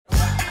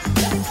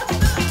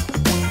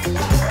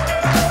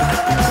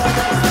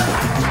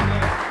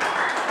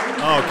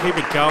Keep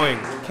it going.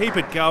 Keep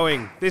it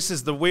going. This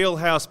is the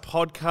Wheelhouse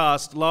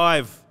Podcast,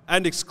 live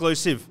and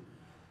exclusive.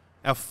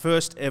 Our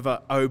first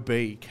ever OB,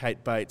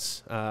 Kate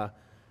Bates,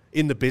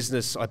 in the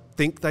business. I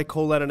think they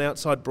call that an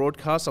outside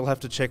broadcast. I'll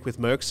have to check with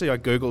Merksy. I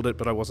Googled it,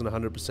 but I wasn't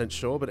 100%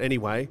 sure. But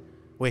anyway,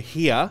 we're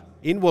here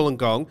in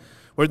Wollongong.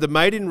 We're at the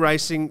Made in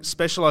Racing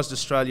Specialised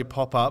Australia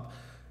pop-up.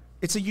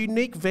 It's a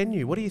unique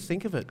venue. What do you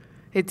think of it?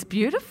 It's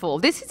beautiful.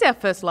 This is our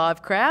first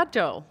live crowd,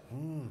 Joel.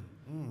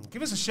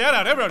 Give us a shout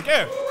out, everyone.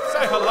 Go.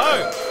 Say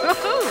hello.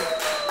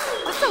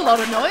 Woohoo. That's a lot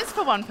of noise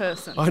for one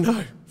person. I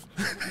know.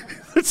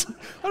 I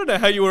don't know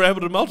how you were able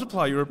to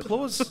multiply your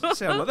applause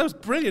sound. That was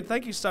brilliant.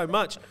 Thank you so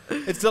much.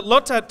 It's a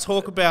lot to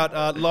talk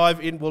about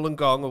live in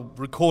Wollongong, or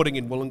recording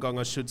in Wollongong,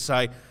 I should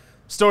say.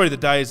 Story of the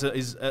day is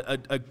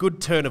a good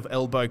turn of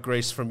elbow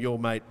grease from your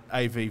mate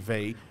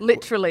AVV.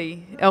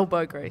 Literally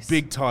elbow grease.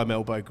 Big time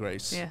elbow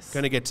grease. Yes.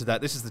 Going to get to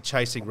that. This is the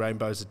Chasing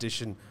Rainbows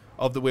edition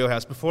of the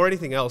Wheelhouse. Before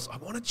anything else, I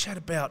want to chat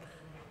about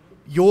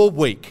your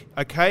week,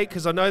 okay?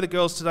 Because I know the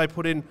girls today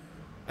put in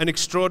an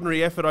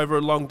extraordinary effort over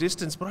a long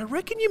distance, but I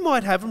reckon you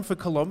might have them for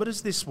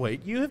kilometres this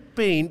week. You have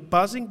been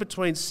buzzing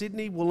between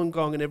Sydney,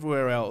 Wollongong and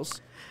everywhere else.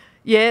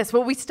 Yes,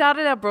 well, we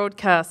started our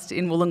broadcast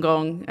in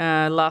Wollongong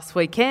last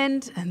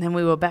weekend, and then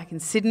we were back in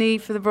Sydney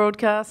for the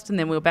broadcast, and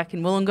then we were back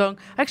in Wollongong.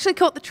 I actually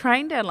caught the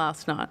train down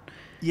last night.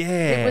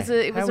 Yeah.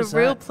 It was a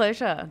real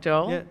pleasure,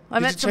 Joel. Yeah. I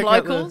met some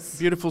locals.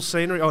 Beautiful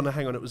scenery. Oh, no,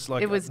 hang on. It was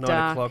like 9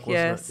 dark, o'clock, wasn't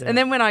yes. it? Yeah. And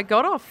then when I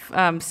got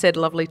off said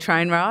lovely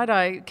train ride,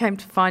 I came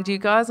to find you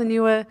guys and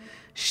you were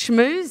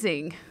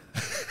schmoozing.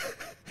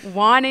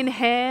 Wine in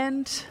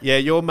hand. Yeah,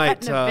 your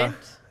At an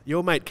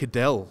event.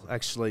 Cadell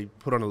actually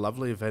put on a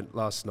lovely event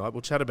last night.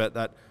 We'll chat about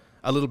that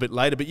a little bit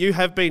later. But you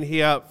have been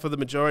here for the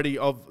majority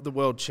of the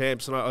World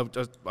Champs, and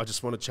I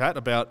just want to chat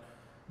about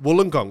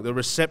Wollongong, the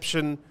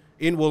reception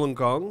in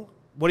Wollongong.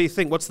 What do you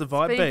think? What's the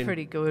vibe been? It's been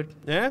pretty good.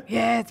 Yeah?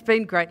 Yeah, it's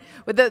been great.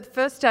 Well, the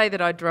first day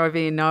that I drove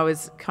in, I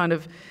was kind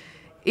of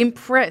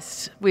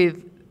impressed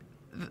with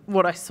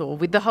what I saw,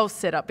 with the whole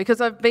setup,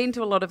 because I've been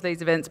to a lot of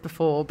these events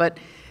before, but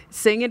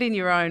seeing it in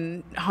your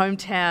own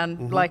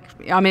hometown,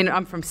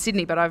 I'm from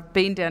Sydney, but I've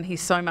been down here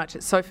so much,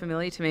 it's so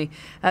familiar to me,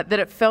 that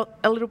it felt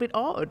a little bit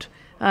odd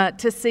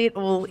to see it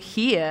all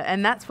here,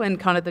 and that's when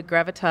kind of the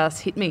gravitas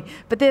hit me.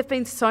 But there have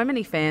been so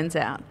many fans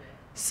out.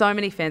 So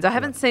many fans. I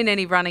haven't seen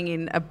any running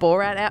in a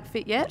Borat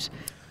outfit yet.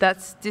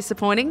 That's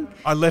disappointing.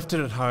 I left it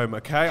at home,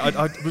 okay?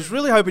 I was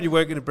really hoping you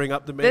weren't going to bring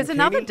up the mankini. There's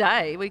another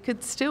day. We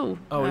could still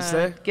is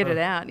there? get it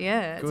out,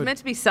 yeah. Good. It's meant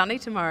to be sunny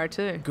tomorrow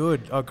too.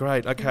 Good. Oh,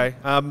 great. Okay.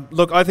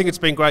 Look, I think it's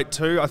been great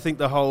too. I think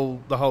the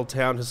whole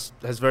town has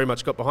very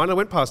much got behind it. I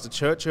went past a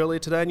church earlier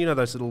today, and you know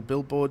those little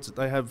billboards that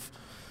they have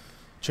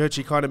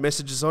churchy kind of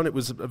messages on. It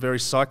was a very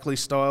cycly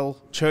style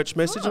church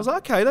message. I was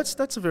like, okay,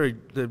 that's a very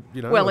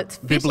it's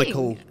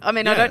biblical. Fitting. I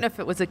mean, yeah. I don't know if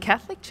it was a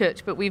Catholic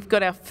church, but we've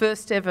got our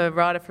first ever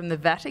rider from the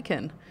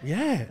Vatican.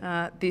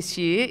 Yeah. This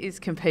year is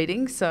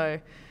competing, so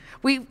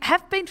we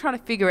have been trying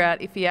to figure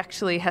out if he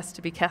actually has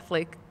to be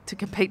Catholic to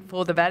compete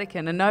for the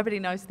Vatican, and nobody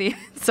knows the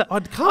answer.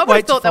 I can't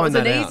wait to thought that find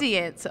was an out. easy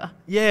answer.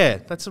 Yeah,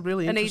 that's a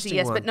really interesting easy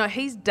yes, one. but no,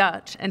 he's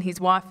Dutch and his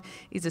wife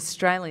is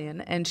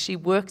Australian, and she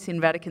works in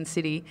Vatican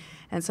City,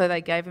 and so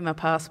they gave him a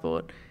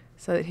passport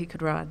so that he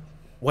could ride.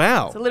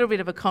 Wow. It's a little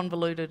bit of a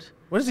convoluted...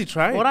 Where does he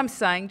train? What I'm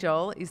saying,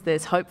 Joel, is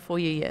there's hope for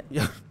you yet.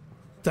 Yeah.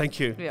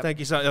 Thank you. Yep. Thank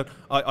you. So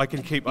I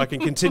can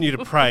continue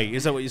to pray.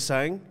 Is that what you're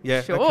saying?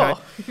 Yeah. Sure.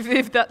 Okay.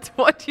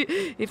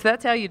 if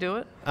that's how you do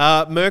it.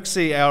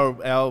 Merksy,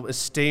 our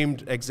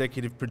esteemed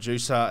executive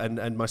producer,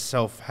 and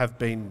myself have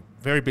been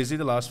very busy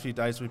the last few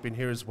days. We've been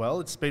here as well.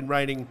 It's been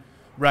raining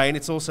rain.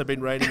 It's also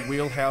been raining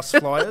Wheelhouse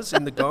flyers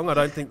in the Gong. I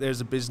don't think there's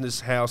a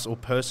business, house or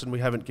person we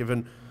haven't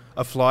given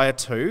a flyer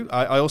to.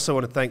 I also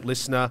want to thank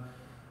Listener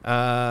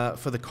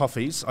for the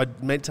coffees. I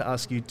meant to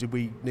ask you, did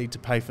we need to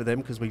pay for them?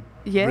 Because we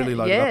really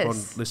loaded up on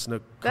Listener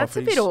coffees. That's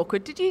a bit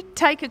awkward. Did you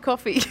take a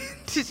coffee?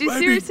 Did you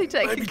seriously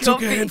take a coffee? Maybe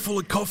took a handful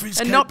of coffees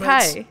and not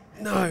pay?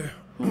 No.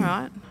 All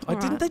right. I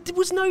didn't. There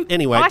was no...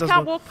 Anyway. I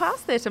can't walk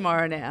past there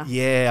tomorrow now.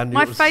 Yeah, I knew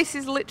My face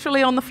is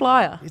literally on the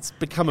flyer. It's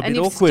become a bit awkward.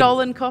 And awkward. you've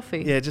stolen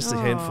coffee. Yeah, just a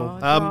handful.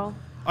 Joel.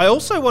 I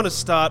also want to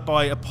start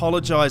by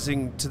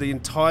apologising to the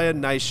entire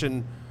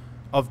nation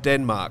of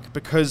Denmark,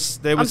 because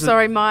there was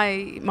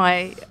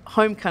my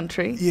home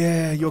country.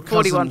 Yeah, your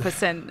cousin.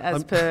 41%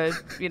 as per,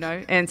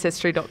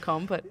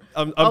 ancestry.com, but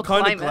I'm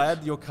kind of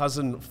glad your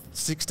cousin,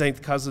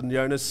 16th cousin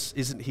Jonas,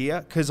 isn't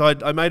here, because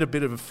I made a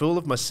bit of a fool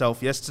of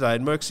myself yesterday,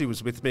 and Merksy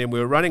was with me, and we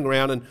were running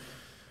around and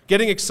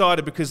getting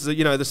excited because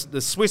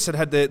the Swiss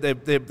had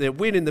their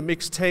win in the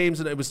mixed teams,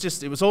 and it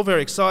was all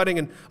very exciting.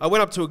 And I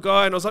went up to a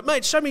guy and I was like,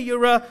 "Mate, show me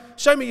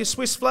your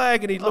Swiss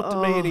flag." And he looked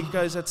at me and he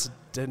goes, "That's a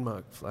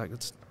Denmark flag.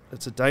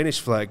 It's a Danish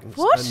flag."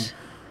 What? And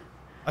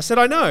I said,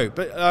 "I know,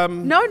 but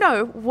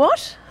No,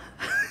 what?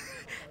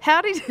 How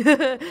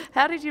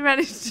did you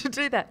manage to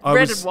do that?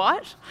 Red and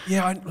white?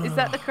 Yeah. Is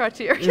that the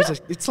criteria?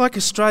 It's like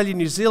Australia,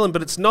 New Zealand,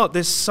 but it's not.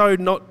 They're so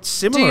not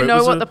similar. Do you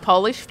know what the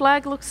Polish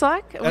flag looks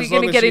like? Are we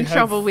going to get in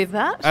trouble with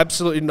that?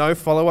 Absolutely no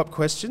follow-up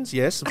questions.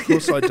 Yes, of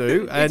course I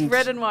do. It's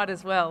red and white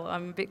as well.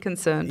 I'm a bit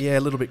concerned. Yeah,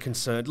 a little bit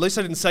concerned. At least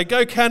I didn't say,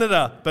 go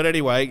Canada. But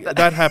anyway,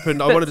 that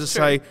happened. I wanted to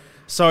say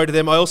sorry to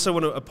them. I also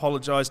want to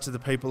apologise to the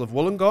people of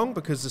Wollongong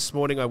because this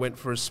morning I went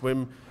for a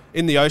swim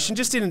in the ocean,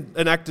 just in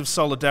an act of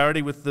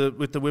solidarity with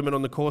the women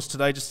on the course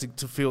today, just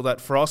to feel that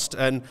frost,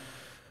 and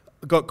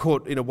got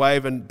caught in a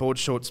wave and board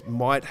shorts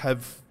might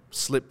have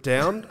slipped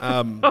down. I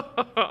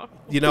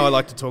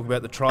like to talk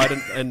about the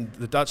Trident and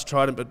the Dutch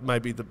Trident, but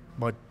maybe the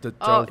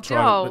Joel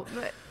Trident.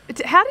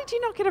 How did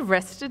you not get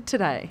arrested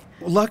today?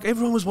 Well, like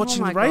everyone was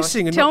watching the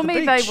racing and Tell not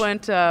the me beach. they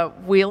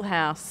weren't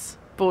wheelhouse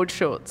board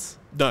shorts.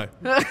 No,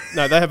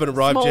 they haven't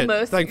arrived Small yet.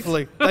 mercies.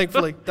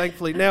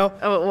 Thankfully. Now,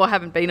 or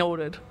haven't been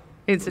ordered.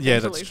 Yeah,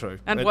 that's true.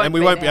 And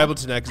we won't be able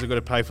to now because we've got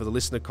to pay for the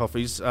listener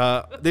coffees.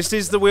 This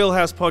is the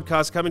Wheelhouse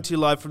Podcast coming to you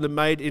live from the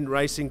Made in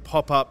Racing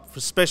pop-up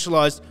for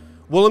Specialised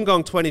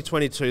Wollongong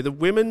 2022. The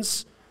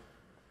women's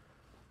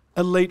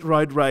elite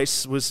road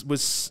race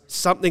was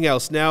something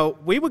else. Now,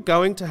 we were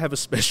going to have a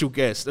special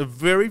guest, a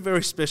very,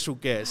 very special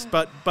guest,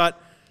 but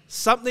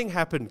something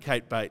happened,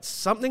 Kate Bates.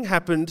 Something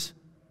happened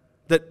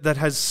that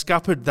has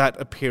scuppered that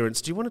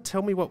appearance. Do you want to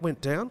tell me what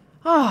went down?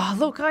 Oh,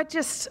 look,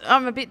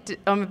 I'm a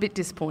bit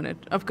disappointed.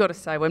 I've got to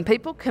say, when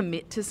people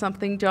commit to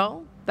something,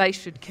 Joel, they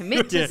should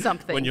commit to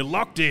something. When you're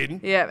locked in.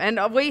 Yeah,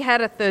 and we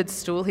had a third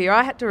stool here.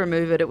 I had to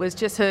remove it. It was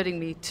just hurting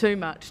me too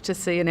much to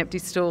see an empty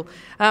stool.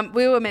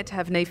 We were meant to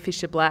have Niamh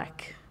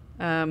Fisher-Black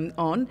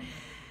on.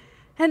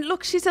 And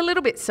look, she's a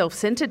little bit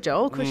self-centred,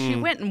 Joel, because she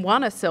went and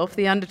won herself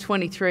the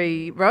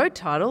under-23 road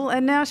title,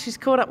 and now she's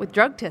caught up with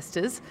drug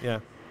testers. Yeah.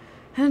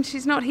 And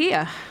she's not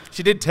here.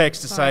 She did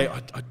text to say,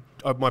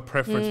 my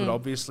preference would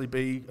obviously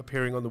be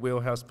appearing on the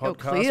Wheelhouse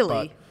podcast.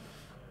 Clearly. But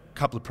a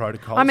couple of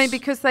protocols. I mean,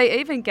 because they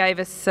even gave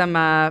us some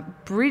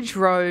Bridge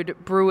Road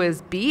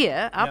Brewers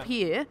beer up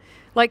here,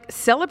 like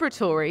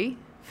celebratory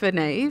for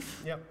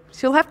Niamh. Yep.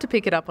 She'll have to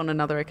pick it up on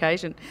another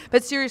occasion.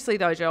 But seriously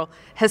though, Joel,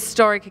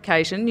 historic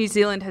occasion. New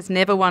Zealand has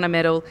never won a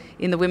medal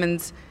in the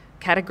women's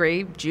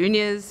category,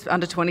 juniors,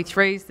 under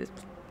 23s,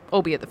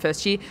 albeit the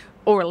first year,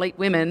 or elite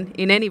women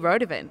in any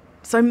road event.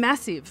 So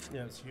massive.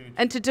 Yeah, it's huge.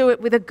 And to do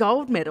it with a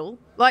gold medal,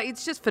 like,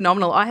 it's just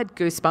phenomenal. I had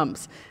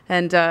goosebumps.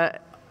 And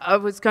I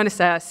was going to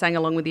say I sang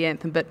along with the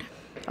anthem, but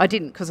I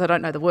didn't because I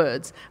don't know the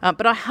words.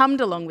 But I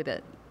hummed along with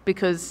it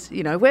because,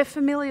 we're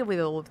familiar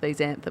with all of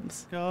these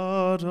anthems.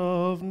 God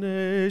of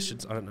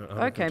Nations. I don't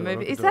know. Okay,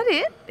 maybe. Is that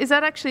it? Is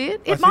that actually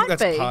it? It I might think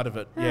that's be. part of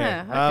it,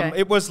 Okay.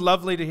 It was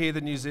lovely to hear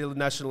the New Zealand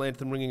national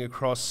anthem ringing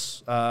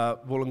across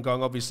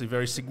Wollongong. Obviously,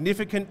 very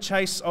significant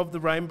chase of the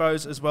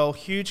rainbows as well.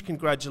 Huge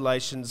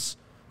congratulations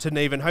to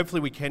Niamh, and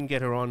hopefully we can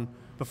get her on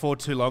before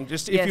too long.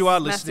 Just if you are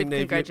listening, Niamh,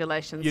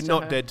 congratulations you're to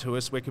not her. dead to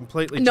us. We're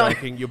completely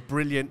joking. You're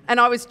brilliant. And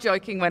I was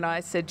joking when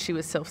I said she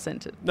was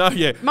self-centred. No,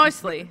 yeah.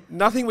 Mostly.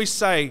 Nothing we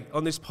say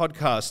on this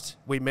podcast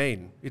we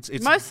mean. It's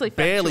mostly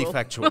barely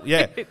factual.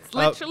 Yeah. It's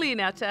literally in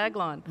our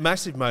tagline.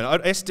 Massive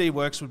moment. SD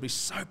Works would be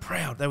so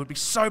proud. They would be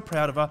so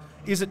proud of her.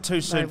 Is it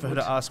too soon for her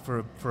to ask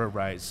for a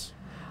raise?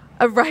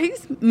 A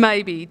raise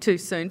may be too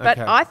soon, but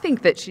Okay. I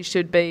think that she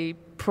should be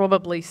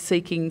probably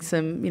seeking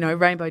some,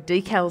 rainbow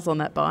decals on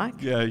that bike.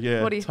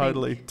 Yeah. What do you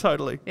think?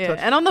 Totally. Yeah,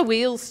 and on the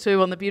wheels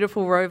too, on the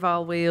beautiful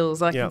Roval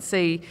wheels, I can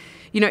see,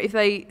 if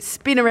they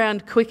spin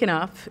around quick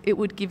enough, it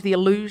would give the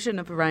illusion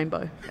of a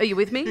rainbow. Are you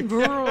with me?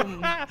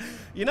 Vroom.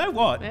 You know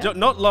what? Yeah.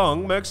 Not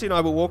long, Merksy and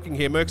I were walking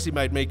here. Merksy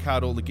made me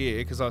cart all the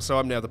gear so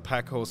I'm now the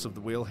pack horse of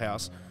the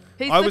Wheelhouse.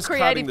 He's I the was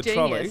carting creative the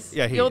trolley. genius.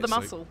 Yeah, You're the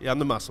muscle. Yeah, I'm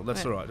the muscle.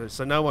 That's all right.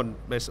 So no one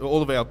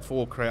all of our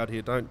 4 crowd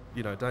here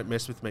don't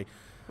mess with me.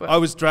 Well, I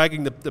was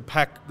dragging the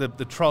pack,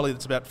 the trolley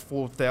that's about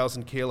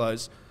 4,000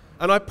 kilos,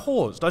 and I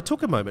paused. I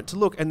took a moment to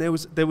look, and there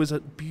was a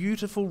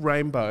beautiful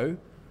rainbow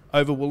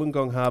over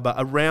Wollongong Harbour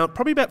around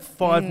probably about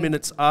 5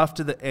 minutes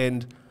after the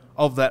end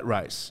of that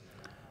race.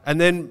 And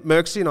then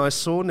Merksy and I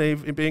saw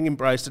Niamh being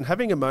embraced and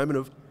having a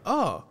moment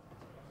of,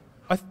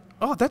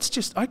 that's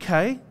just,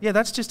 okay, yeah,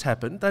 that's just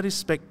happened. That is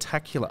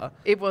spectacular.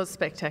 It was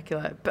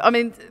spectacular. But, I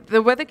mean,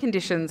 the weather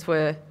conditions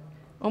were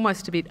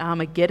almost a bit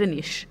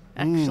Armageddon-ish,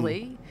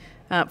 actually,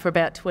 for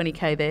about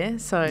 20k there.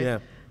 So,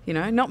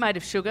 not made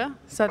of sugar,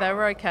 so they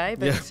were okay.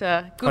 But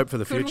good, hope for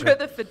the future. Good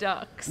weather for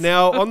ducks.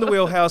 Now, on the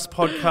Wheelhouse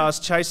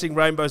podcast, Chasing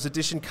Rainbows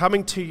edition,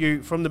 coming to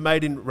you from the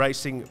Made in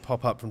Racing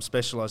pop-up from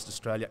Specialised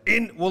Australia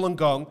in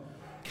Wollongong.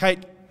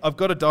 Kate, I've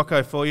got a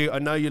doco for you. I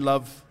know you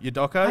love your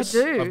docos.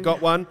 I do. I've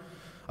got one.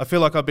 I feel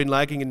like I've been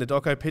lagging in the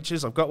doco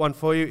pictures. I've got one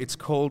for you. It's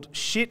called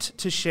Shit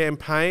to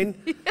Champagne,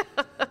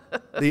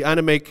 the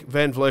Annemiek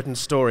van Vleuten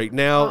story.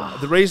 Now,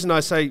 the reason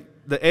I say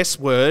the S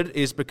word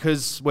is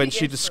because when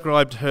she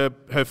described her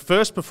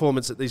first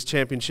performance at these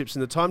championships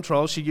in the time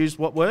trial, she used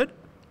what word?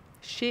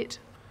 Shit.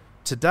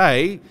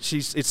 Today,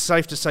 it's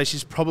safe to say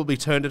she's probably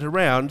turned it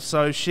around,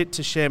 so shit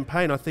to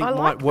champagne I think I might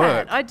like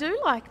work. that. I do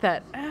like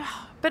that.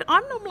 But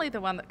I'm normally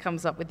the one that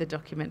comes up with the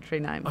documentary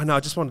names. I know, I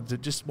just wanted to,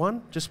 just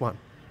one.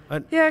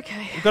 And Yeah,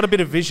 okay. we've got a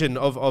bit of vision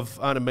of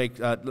Anna Meek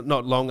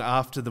not long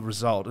after the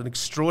result, an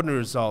extraordinary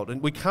result.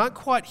 And we can't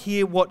quite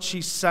hear what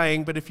she's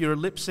saying, but if you're a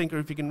lip syncer,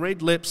 if you can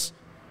read lips,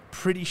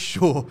 pretty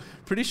sure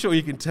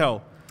you can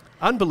tell.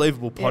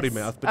 Unbelievable potty Yes.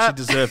 mouth, but she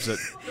deserves it.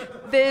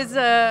 There's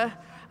there's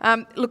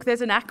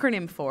an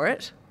acronym for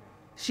it.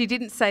 She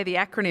didn't say the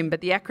acronym, but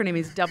the acronym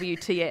is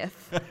WTF.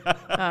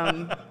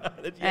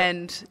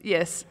 And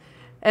yes,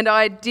 and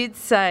I did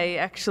say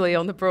actually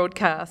on the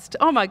broadcast,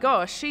 oh my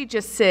gosh, she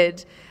just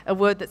said a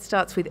word that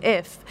starts with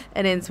F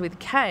and ends with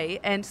K,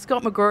 and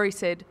Scott McGrory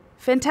said,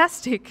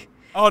 fantastic.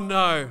 Oh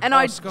no. And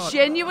I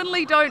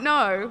genuinely don't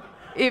know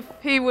if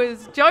he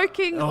was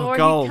joking or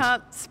gold. he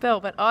can't spell,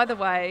 but either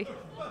way.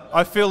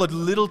 I feel a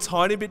little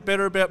tiny bit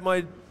better about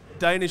my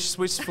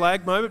Danish-Swiss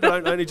flag moment,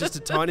 but only just a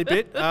tiny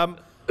bit.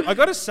 I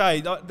got to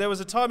say, there was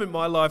a time in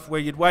my life where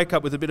you'd wake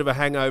up with a bit of a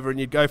hangover and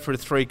you'd go for a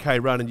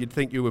 3K run and you'd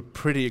think you were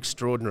pretty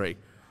extraordinary.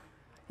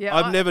 Yeah,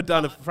 I've never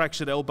done a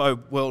fractured elbow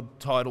world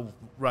title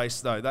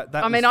race, though.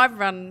 I've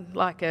run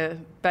like a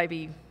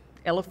baby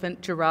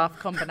elephant giraffe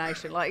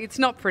combination. Like, it's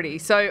not pretty.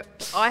 So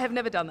I have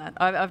never done that.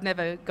 I've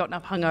never gotten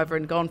up hungover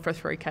and gone for a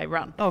 3K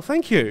run. Oh,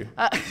 thank you.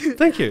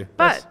 Thank you.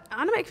 But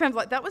Anna Meek fans,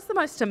 like, that was the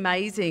most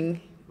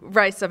amazing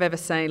race I've ever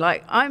seen.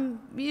 Like,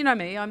 you know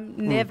me, I'm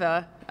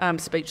never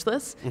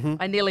speechless. Mm-hmm.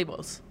 I nearly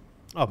was.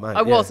 Oh, mate.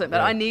 I wasn't, but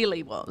I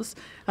nearly was.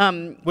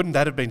 Wouldn't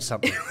that have been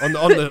something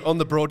on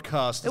the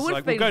broadcast? It would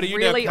have been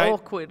really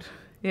awkward.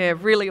 Yeah,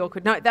 really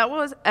awkward. No, that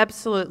was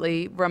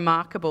absolutely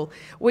remarkable.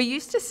 We're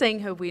used to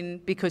seeing her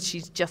win because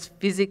she's just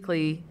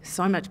physically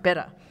so much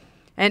better.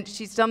 And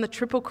she's done the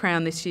Triple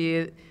Crown this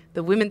year,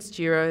 the Women's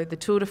Giro, the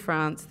Tour de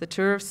France, the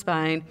Tour of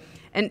Spain.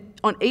 And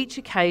on each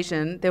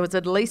occasion, there was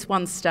at least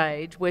one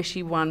stage where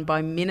she won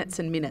by minutes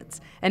and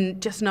minutes,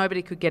 and just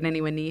nobody could get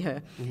anywhere near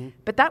her. Mm-hmm.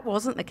 But that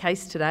wasn't the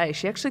case today.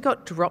 She actually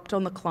got dropped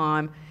on the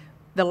climb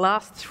the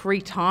last 3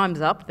 times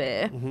up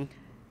there. Mm-hmm.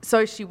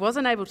 So she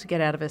wasn't able to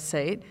get out of her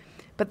seat.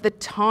 But the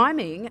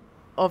timing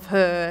of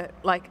her,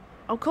 like,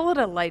 I'll call it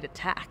a late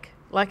attack,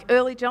 like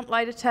early jump,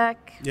 late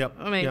attack. Yep.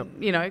 I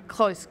mean,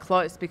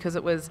 close, because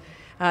it was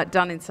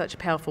done in such a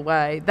powerful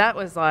way. That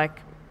was like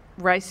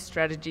race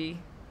strategy.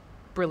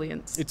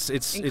 Brilliance.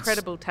 It's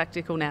incredible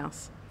tactical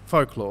nous.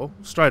 Folklore,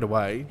 straight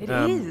away. It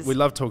is. We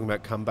love talking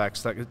about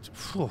comebacks.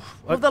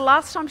 Well, the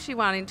last time she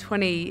won in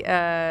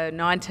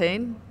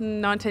 2019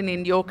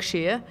 in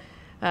Yorkshire,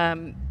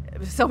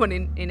 someone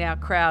in our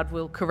crowd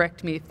will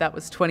correct me if that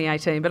was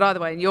 2018, but either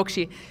way, in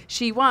Yorkshire,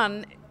 she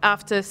won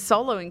after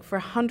soloing for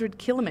 100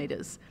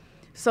 kilometres.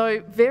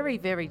 So very,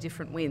 very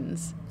different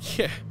wins.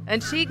 Yeah.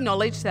 And she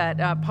acknowledged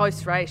that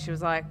post-race. She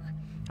was like,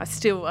 I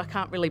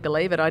can't really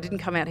believe it. I didn't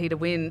come out here to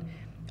win.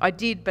 I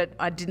did, but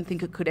I didn't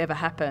think it could ever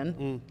happen.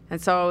 Mm.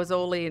 And so I was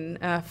all in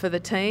for the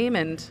team.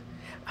 And,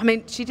 I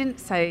mean, she didn't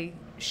say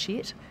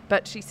shit,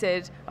 but she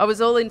said, I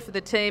was all in for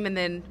the team and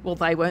then, well,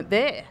 they weren't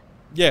there.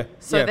 Yeah.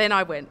 So then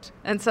I went.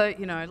 And so,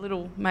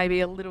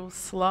 maybe a little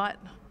slight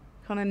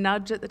kind of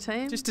nudge at the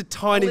team. Just a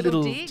tiny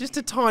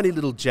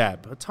little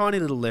jab, a tiny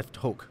little left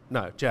hook.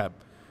 No, jab.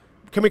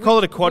 Can we call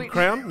it a quad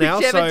crown now?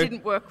 Whichever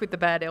didn't work with the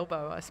bad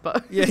elbow, I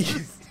suppose. Yeah.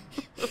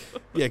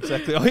 Yeah,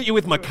 exactly. I'll hit you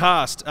with my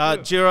cast.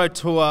 Giro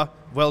Tour,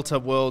 Vuelta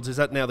Worlds, is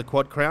that now the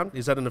quad crown?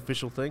 Is that an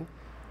official thing?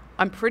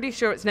 I'm pretty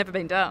sure it's never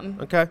been done.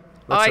 Okay,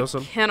 that's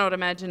awesome. I cannot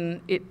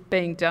imagine it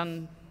being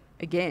done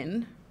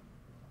again.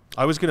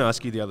 I was going to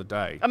ask you the other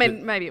day. I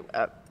mean, maybe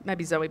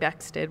Zoe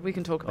Backstead. We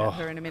can talk about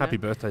her in a minute. Happy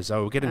birthday,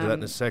 Zoe. We'll get into that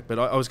in a sec. But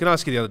I was going to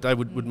ask you the other day,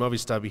 would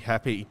Movistar be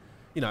happy?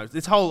 You know,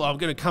 this whole, I'm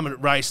going to come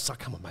and race. It's like,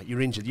 come on, mate,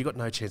 you're injured. You've got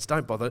no chance.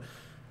 Don't bother.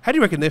 How do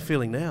you reckon they're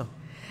feeling now?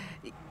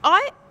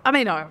 I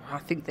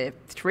think they're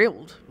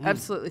thrilled,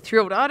 absolutely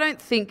thrilled. I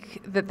don't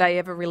think that they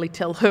ever really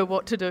tell her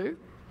what to do.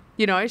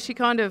 You know, she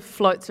kind of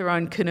floats her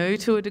own canoe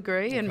to a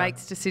degree and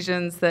makes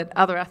decisions that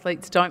other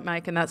athletes don't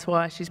make, and that's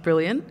why she's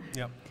brilliant.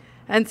 Yep.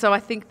 And so I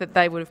think that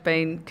they would have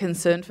been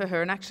concerned for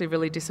her and actually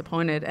really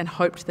disappointed and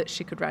hoped that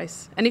she could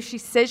race. And if she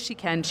says she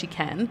can, she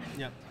can.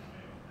 Yep.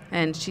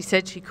 And she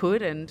said she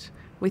could, and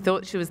we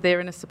thought she was there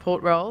in a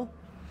support role.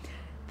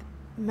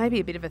 Maybe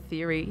a bit of a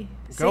theory.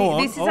 Go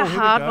on. This is a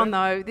hard one,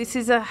 though. This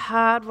is a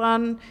hard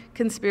one,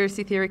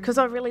 conspiracy theory, because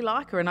I really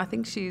like her and I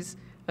think she's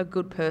a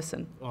good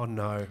person. Oh,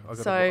 no.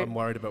 I'm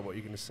worried about what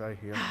you're going to say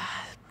here.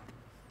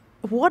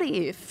 What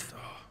if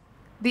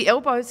the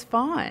elbow's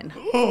fine?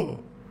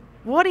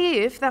 What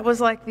if that was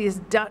like this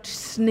Dutch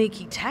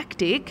sneaky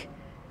tactic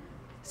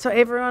so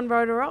everyone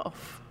wrote her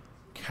off?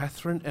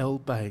 Catherine L.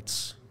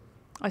 Bates.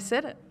 I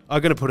said it. I'm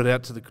going to put it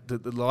out to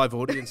the live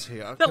audience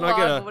here. Can I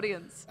get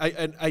audience.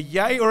 A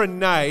yay or a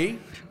nay?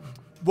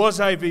 Was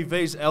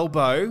AVV's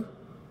elbow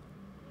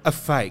a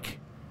fake?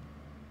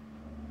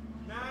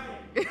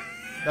 Nay.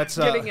 That's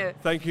Getting a-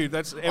 thank you.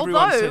 That's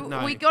everyone said no.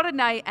 Although we got a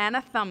nay and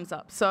a thumbs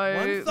up, so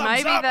One thumbs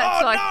maybe up?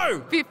 that's Oh, like no!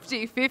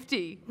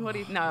 50-50. What do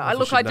you know? I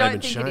Look, should I name don't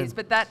and think it shame. is,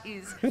 but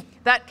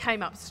that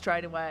came up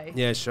straight away.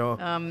 Yeah, sure.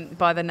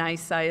 By the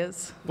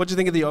naysayers. What do you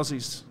think of the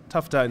Aussies?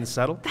 Tough day in the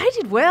saddle. They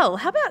did well.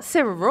 How about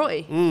Sarah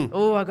Roy?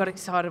 Oh, I got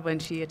excited when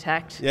she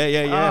attacked. Yeah.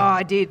 Oh,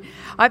 I did.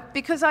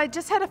 Because I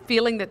just had a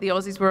feeling that the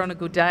Aussies were on a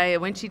good day.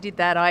 And when she did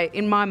that,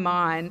 in my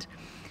mind,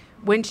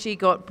 when she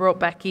got brought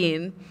back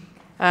in,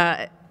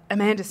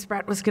 Amanda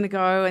Spratt was going to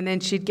go and then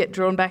she'd get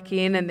drawn back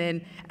in, and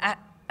then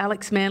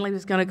Alex Manley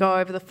was going to go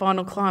over the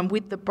final climb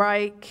with the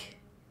break.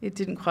 It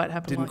didn't quite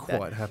happen like that. Didn't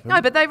quite happen.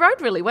 No, but they rode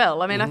really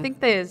well. I mean, I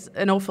think there's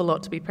an awful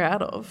lot to be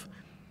proud of.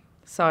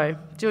 So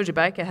Georgia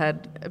Baker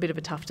had a bit of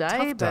a tough day.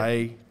 Tough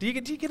day. Do you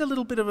get a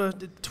little bit of a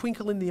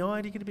twinkle in the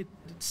eye? Do you get a bit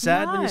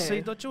sad when you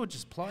see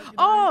George's play? You know?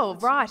 Oh,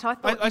 right. I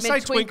thought I you say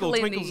meant twinkle.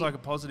 in Twinkle's the... like a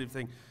positive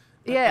thing.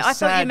 Yeah, I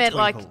thought you meant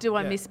twinkle. like, do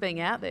I miss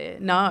being out there?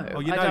 No,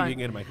 Well, you I know don't. you're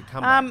going to make a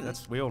comeback.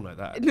 We all know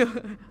that. Oh,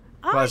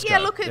 yeah, Glasgow,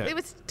 look, yeah. it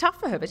was tough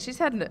for her, but she's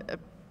had a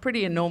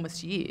pretty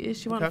enormous year.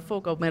 She won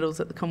 4 gold medals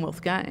at the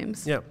Commonwealth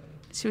Games. Yeah.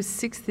 She was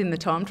 6th in the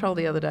time trial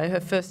the other day, her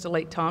first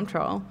elite time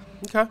trial.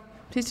 Okay.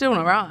 She's doing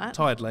all right.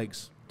 Tired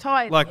legs.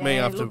 Tired, Like me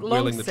yeah, after look,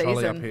 long wheeling the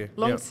trolley up season. here.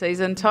 Long Yep.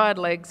 season, tired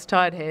legs,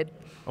 tired head.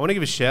 I want to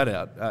give a shout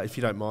out, if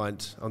you don't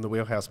mind, on the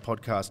Wheelhouse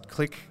podcast,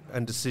 Click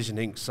and Decision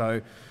Inc.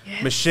 So,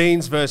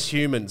 machines versus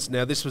humans.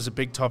 Now, this was a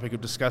big topic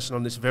of discussion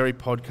on this very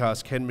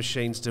podcast. Can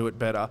machines do it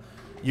better?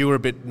 You were a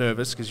bit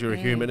nervous because you're a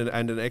human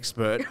and an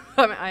expert.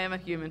 I am a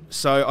human.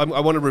 So, I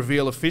want to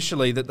reveal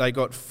officially that they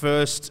got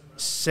 1st,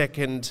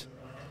 2nd,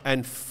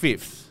 and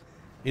 5th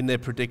in their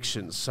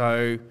predictions.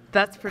 So,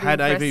 That's pretty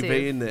had impressive.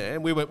 AVV in there,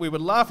 and we were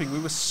laughing, we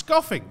were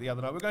scoffing the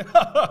other night. We were going,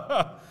 ha ha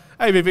ha.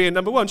 AVV in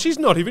number 1, she's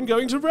not even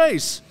going to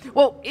race.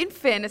 Well, in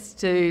fairness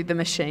to the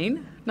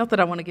machine, not that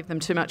I want to give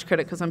them too much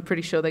credit because I'm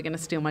pretty sure they're going to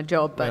steal my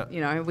job, but,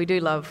 you know, we do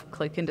love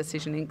Click and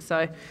Decision Inc.,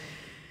 so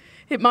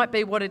it might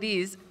be what it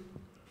is.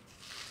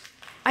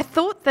 I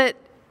thought that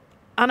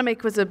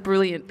Annemiek was a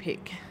brilliant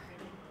pick.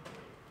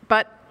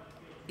 But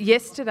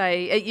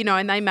yesterday, you know,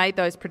 and they made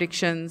those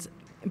predictions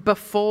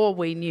before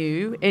we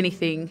knew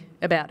anything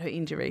about her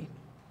injury.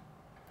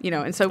 You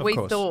know, and so we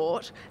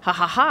thought,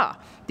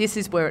 this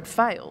is where it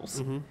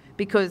fails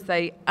because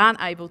they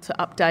aren't able to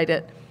update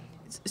it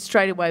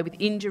straight away with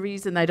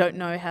injuries and they don't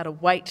know how to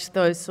weight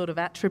those sort of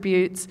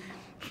attributes.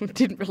 It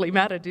didn't really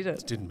matter, did it?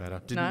 It didn't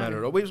matter. Didn't matter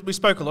at all. We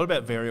spoke a lot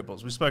about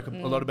variables. We spoke a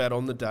lot about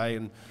on the day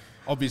and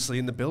obviously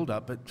in the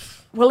build-up. But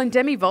well, and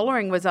Demi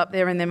Vollering was up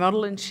there in their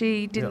model and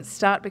she didn't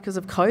start because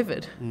of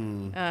COVID.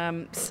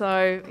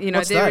 So, you know,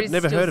 What's there that? is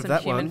Never still heard of some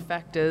that human one.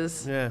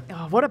 factors. Yeah.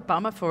 Oh, what a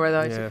bummer for her,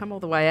 though, to come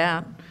all the way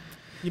out.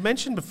 You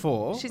mentioned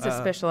before... She's a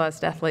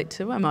specialised athlete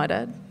too, I might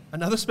add.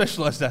 Another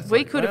specialised athlete.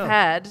 We could have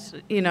had,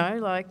 you know,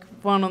 like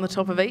one on the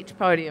top of each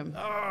podium.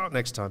 Oh,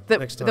 next time.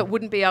 That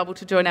wouldn't be able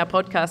to join our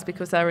podcast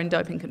because they were in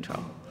doping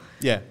control.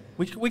 Yeah.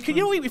 We could,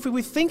 you know, if we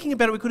were thinking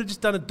about it, we could have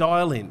just done a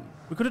dial-in.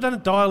 We could have done a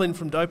dial-in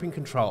from doping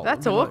control.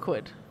 That's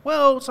awkward.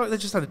 Well, sorry, they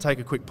just had to take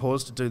a quick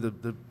pause to do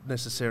the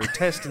necessary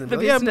test. And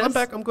then I'm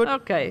back, I'm good.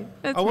 Okay.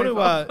 I want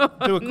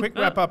to do a quick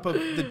wrap-up of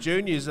the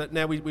juniors.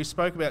 Now, we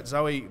spoke about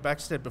Zoe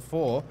Backstead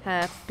before.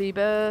 Happy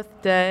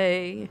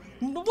birthday.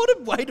 What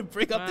a way to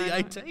bring up the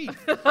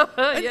 18th.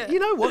 And you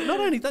know what? Not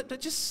only that, but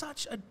just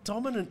such a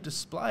dominant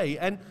display.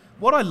 And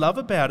what I love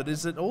about it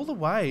is that all the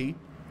way,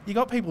 you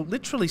got people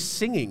literally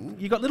singing.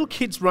 You got little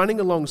kids running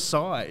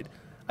alongside.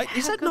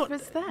 Is that not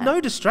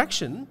no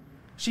distraction?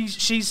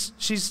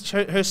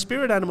 Her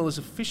spirit animal is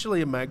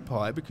officially a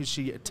magpie because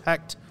she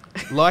attacked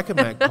like a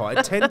magpie.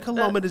 10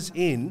 kilometres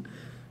in,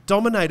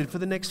 dominated for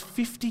the next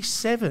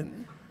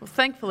 57. Well,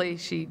 thankfully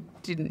she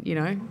didn't, you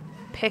know,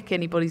 peck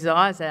anybody's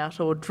eyes out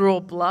or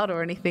draw blood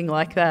or anything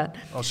like that.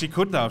 Oh, she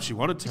could though if she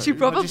wanted to. She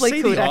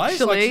probably could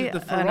actually.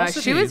 Like,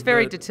 she was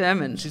very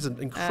determined. She's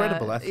an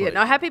incredible athlete. Yeah,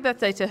 no, happy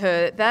birthday to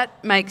her.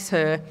 That makes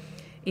her,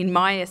 in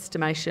my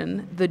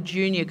estimation, the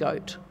junior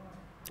GOAT.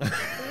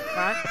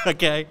 Right?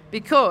 Okay.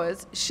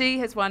 Because she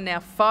has won now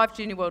 5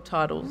 junior world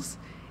titles,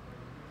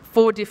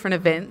 4 different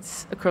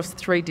events across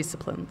 3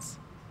 disciplines.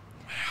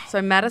 Wow.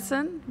 So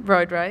Madison,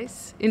 road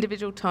race,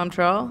 individual time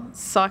trial,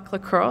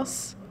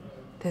 cyclocross.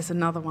 There's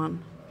another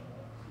one.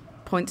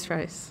 Points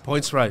race.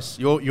 Points race.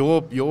 Your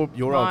old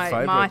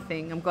favourite. My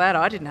thing. I'm glad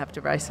I didn't have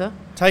to race her.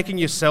 Taking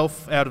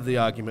yourself out of the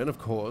argument, of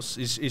course,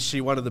 is she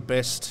one of the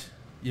best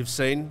you've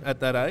seen at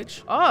that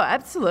age? Oh,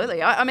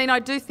 absolutely. I mean, I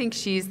do think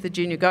she is the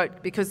junior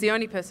GOAT because the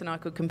only person I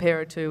could compare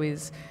her to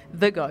is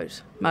the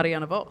GOAT,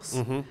 Marianne Vos,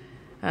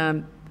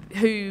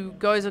 who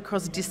goes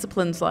across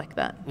disciplines like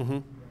that.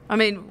 I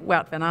mean,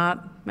 Wout van Aert,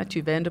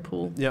 Mathieu van der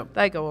Poel,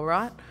 they go all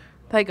right.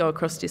 They go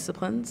across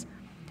disciplines.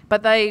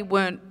 But they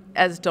weren't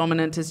as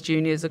dominant as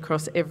juniors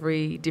across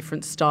every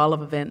different style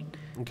of event.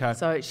 Okay.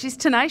 So she's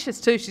tenacious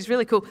too. She's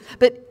really cool.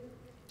 But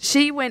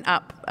she went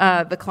up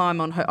the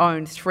climb on her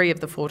own 3 of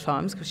the 4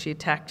 times because she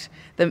attacked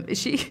them.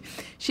 She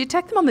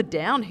attacked them on the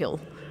downhill.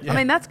 I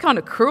mean, that's kind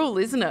of cruel,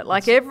 isn't it?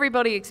 Like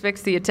everybody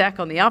expects the attack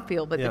on the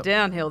uphill, but the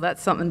downhill,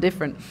 that's something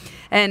different.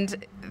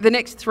 And the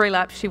next 3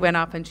 laps she went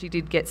up and she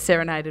did get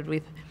serenaded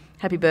with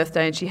happy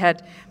birthday, and she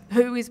had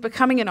who is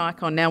becoming an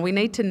icon. Now we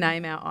need to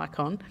name our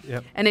icon,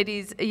 and it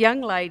is a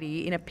young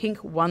lady in a pink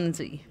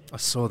onesie. I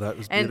saw that. It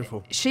was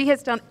beautiful. And she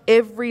has done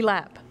every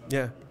lap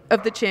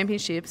of the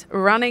championships,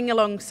 running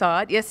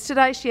alongside.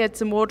 Yesterday she had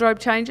some wardrobe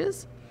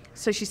changes.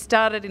 So she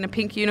started in a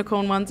pink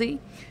unicorn onesie.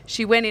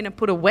 She went in and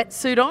put a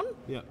wetsuit on,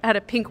 had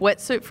a pink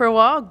wetsuit for a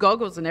while,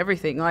 goggles and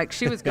everything. Like,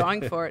 she was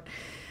going for it.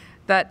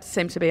 That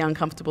seemed to be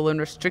uncomfortable and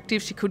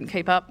restrictive. She couldn't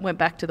keep up, went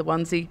back to the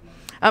onesie.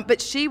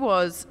 But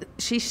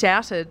she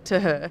shouted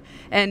to her,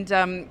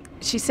 and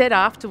she said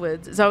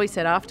afterwards, Zoe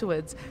said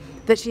afterwards,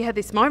 that she had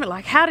this moment,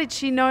 like, how did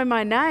she know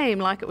my name?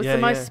 Like, it was the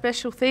most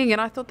special thing.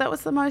 And I thought that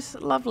was the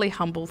most lovely,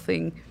 humble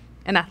thing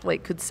an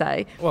athlete could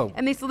say. Well,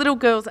 and this little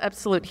girl's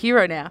absolute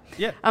hero now.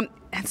 Yeah.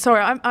 And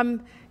sorry,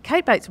 I'm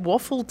Kate Bates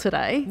waffled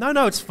today.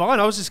 No, it's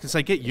fine. I was just going to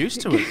say, get used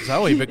to it,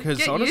 Zoe,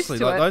 because honestly,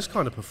 like those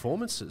kind of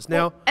performances.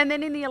 Now, and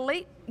then in the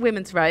elite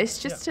women's race,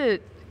 just to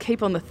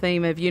keep on the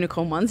theme of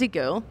unicorn onesie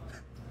girl,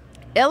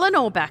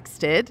 Eleanor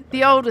Backstead,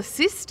 the older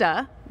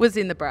sister, was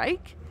in the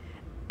break,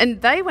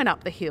 and they went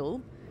up the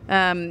hill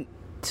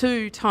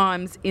 2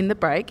 times in the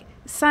break.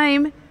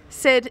 Same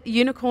said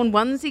unicorn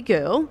onesie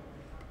girl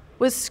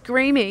was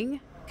screaming,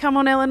 "Come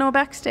on, Eleanor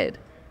Backstead."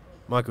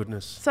 My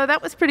goodness. So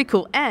that was pretty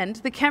cool. And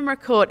the camera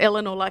caught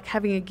Eleanor like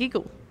having a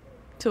giggle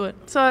to it.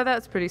 So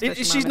that's pretty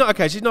special. She's not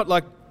okay. She's not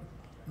like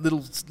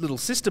little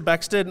sister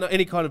Backstead, not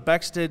any kind of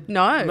Backstead.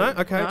 No. No.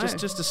 Okay. No.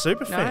 Just a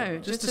super fan. No,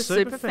 just a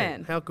super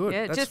fan. How good.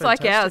 Yeah, that's just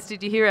fantastic. like ours.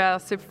 Did you hear our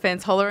super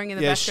fans hollering in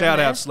the background? Shout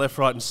outs left,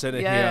 right, and centre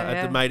here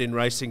at the Made in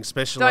Racing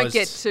Specialised. Don't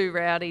get too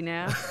rowdy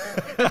now.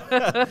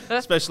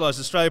 Specialised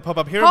Australia pop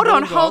up here. Hold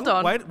on.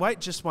 on. Wait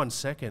just 1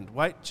 second.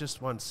 Wait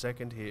just 1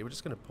 second here. We're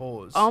just going to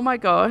pause. Oh my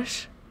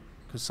gosh.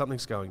 Because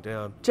something's going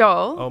down.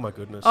 Joel. Oh my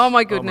goodness. Oh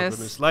my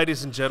goodness.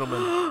 Ladies and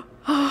gentlemen.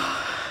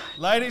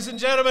 Ladies and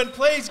gentlemen,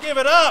 please give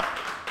it up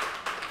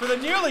for the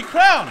newly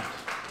crowned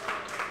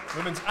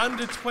Women's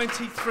Under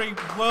 23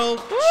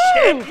 World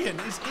Champion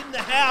is in the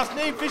house,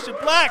 Niamh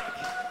Fisher-Black.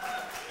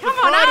 The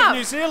pride of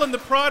New Zealand, the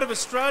pride of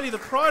Australia, the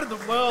pride of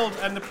the world,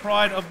 and the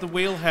pride of the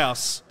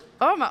wheelhouse.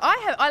 Oh my!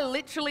 I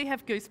literally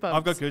have goosebumps.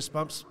 I've got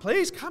goosebumps.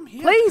 Please come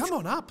here. Please come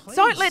on up. Please.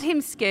 Don't let him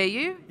scare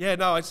you. Yeah,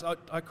 no,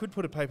 I could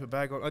put a paper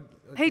bag on.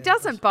 He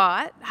doesn't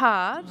bite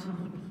hard.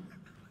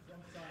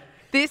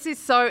 This is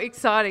so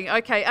exciting.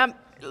 Okay,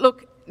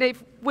 look,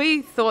 Niamh,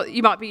 we thought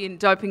you might be in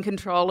doping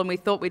control, and we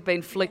thought we'd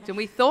been flicked, and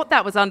we thought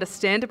that was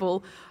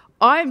understandable.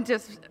 I'm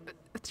just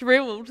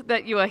thrilled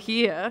that you are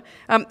here.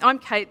 I'm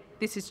Kate.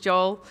 This is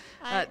Joel.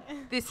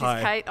 This is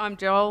Kate. I'm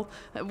Joel.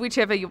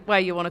 Whichever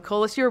way you want to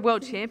call us, you're a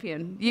world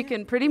champion. You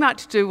can pretty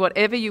much do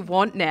whatever you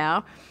want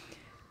now.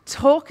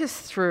 Talk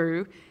us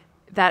through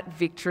that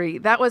victory.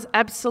 That was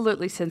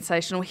absolutely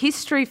sensational.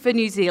 History for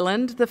New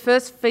Zealand, the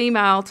first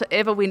female to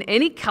ever win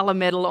any colour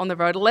medal on the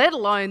road, let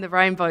alone the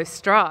rainbow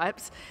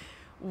stripes.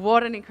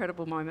 What an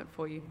incredible moment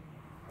for you.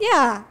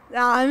 Yeah,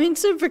 I mean,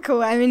 super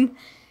cool. I mean,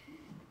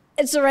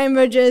 it's a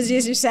rainbow jersey,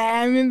 as you say.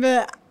 I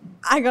remember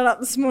I got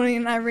up this morning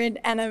and I read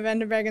Anna van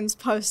der Breggen's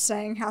post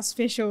saying how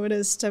special it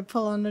is to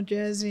pull on a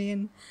jersey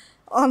and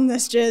on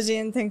this jersey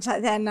and things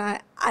like that. And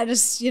I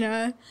just,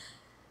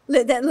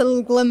 let that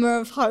little glimmer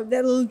of hope,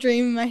 that little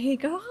dream in my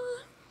head go,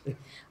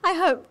 I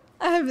hope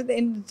at the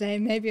end of the day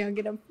maybe I'll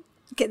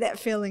get that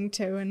feeling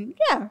too. And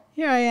yeah,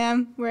 here I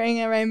am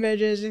wearing a rainbow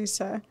jersey.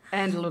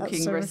 And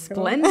looking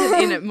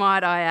resplendent in it,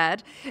 might I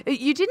add.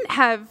 You didn't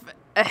have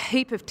a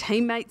heap of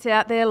teammates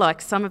out there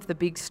like some of the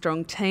big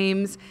strong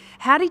teams.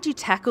 How did you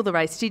tackle the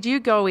race? Did you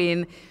go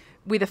in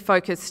with a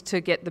focus to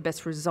get the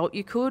best result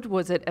you could?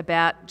 Was it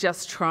about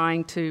just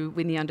trying to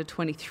win the under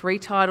 23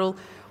 title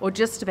or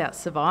just about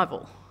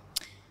survival?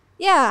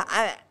 Yeah,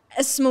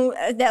 that's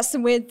the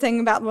weird thing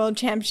about World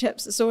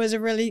Championships. It's always a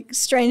really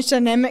strange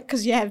dynamic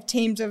because you have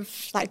teams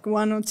of like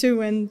 1 or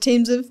 2 and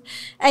teams of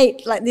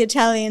 8 like the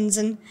Italians,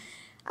 and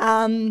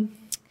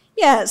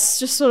it's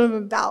just sort of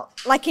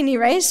about, like any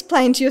race,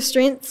 playing to your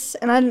strengths.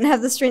 And I didn't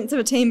have the strength of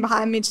a team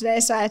behind me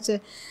today, so I had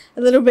to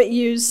a little bit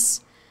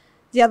use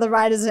the other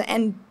riders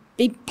and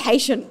be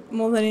patient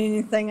more than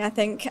anything, I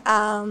think.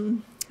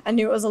 I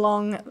knew it was a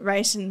long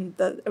race and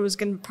that it was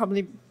going to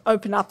probably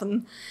open up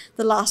in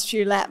the last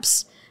few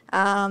laps.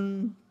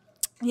 In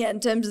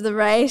terms of the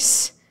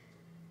race,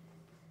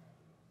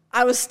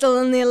 I was still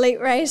in the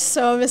elite race,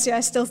 so obviously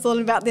I still thought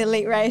about the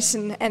elite race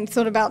and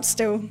thought about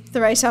still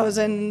the race I was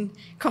in,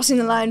 crossing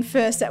the line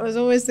first. That was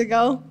always the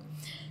goal.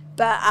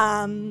 But,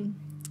 in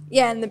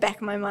the back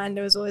of my mind,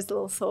 there was always the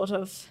little thought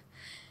of,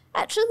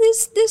 actually,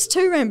 there's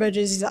 2 rainbow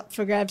jerseys up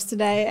for grabs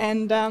today,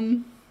 and,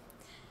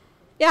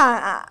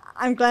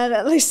 I'm glad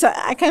at least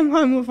I came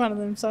home with one of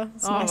them, so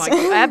it's nice. My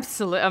God,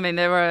 absolutely. I mean,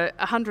 there were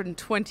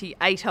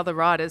 128 other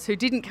riders who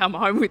didn't come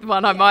home with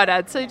one, I might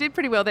add, so you did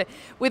pretty well there.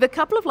 With a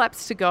couple of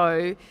laps to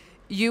go,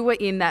 you were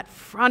in that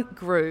front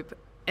group,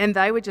 and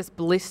they were just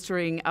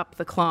blistering up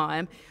the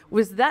climb.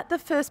 Was that the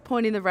first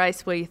point in the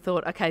race where you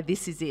thought, okay,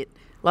 this is it?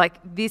 Like,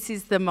 this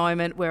is the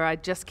moment where I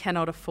just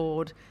cannot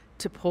afford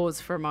to pause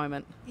for a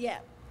moment? Yeah.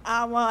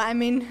 Well, I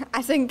mean,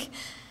 I think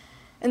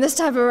in this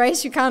type of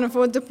race, you can't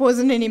afford to pause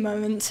in any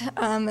moment.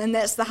 And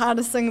that's the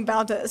hardest thing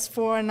about it, is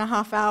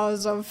 4.5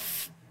 hours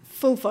of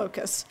full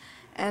focus.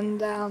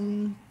 And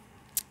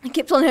I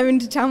kept on having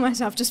to tell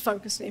myself, just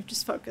focus, Niamh,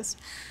 just focus.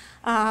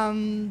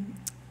 And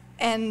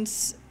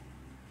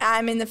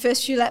I mean, the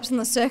first few laps on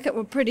the circuit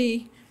were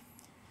pretty,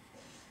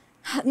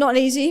 not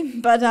easy,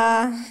 but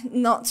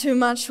not too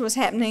much was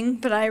happening.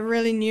 But I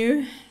really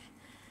knew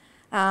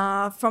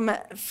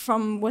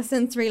from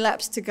within 3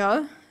 laps to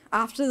go,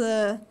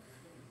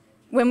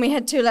 when we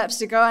had 2 laps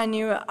to go, I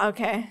knew,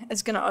 okay,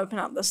 it's going to open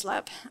up this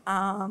lap.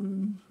 I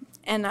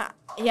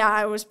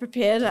was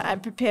prepared. I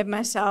prepared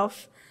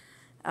myself.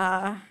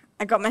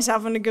 I got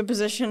myself in a good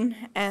position,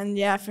 and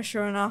yeah, for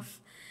sure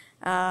enough,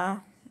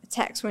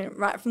 attacks went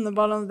right from the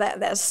bottom of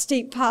that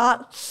steep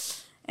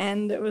part,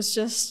 and it was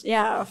just,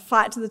 a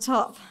fight to the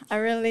top. I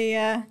really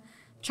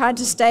tried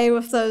to stay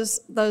with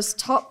those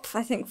top,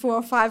 I think, 4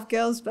 or 5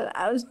 girls, but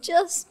I was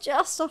just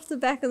off the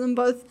back of them,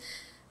 both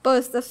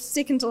the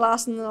second to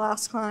last and the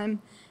last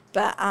climb,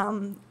 but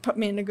put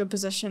me in a good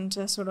position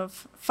to sort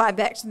of fight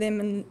back to them,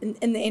 and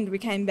in the end we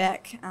came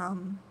back.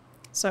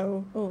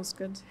 So all was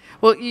good.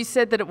 Well, you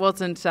said that it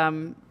wasn't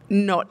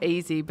not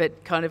easy,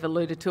 but kind of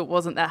alluded to it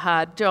wasn't that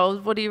hard. Joel,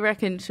 what do you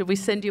reckon? Should we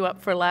send you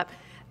up for a lap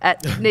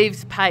at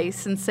Niamh's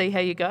pace and see how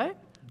you go?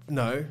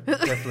 No,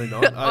 definitely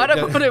not. I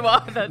don't want to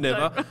either.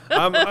 Never.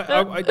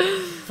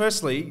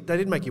 Firstly, they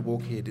didn't make you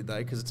walk here, did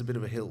they? Because it's a bit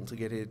of a hill to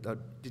get here.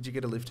 Did you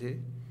get a lift here?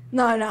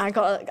 No, I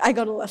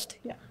got a lift.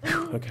 Yeah.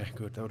 Okay,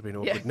 good. That would have been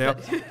awkward. Yeah. Now,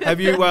 have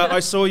you? I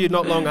saw you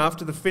not long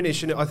after the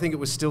finish, and I think it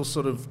was still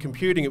sort of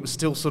computing. It was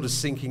still sort of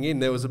sinking in.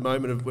 There was a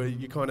moment of where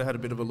you kind of had a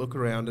bit of a look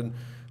around. And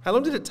how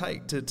long did it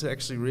take to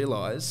actually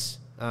realise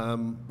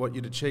what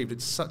you'd achieved?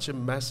 It's such a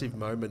massive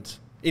moment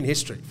in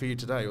history for you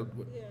today. Yeah.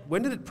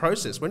 When did it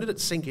process? When did it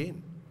sink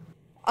in?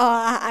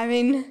 I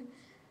mean,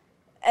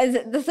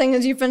 the thing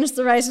is, you finish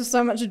the race with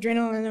so much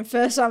adrenaline. At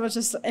first, I was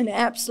just in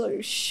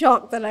absolute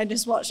shock that I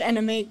just watched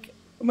Niamh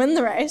win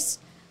the race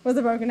with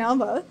a broken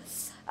elbow.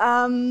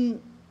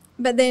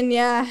 But then,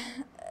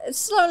 it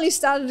slowly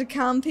started to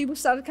come. People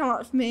started to come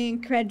up to me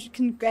and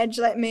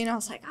congratulate me, and I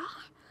was like,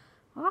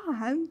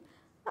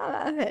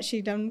 I've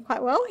actually done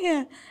quite well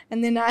here.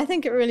 And then I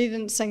think it really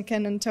didn't sink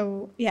in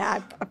until,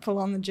 I pull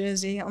on the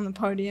jersey on the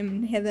podium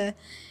and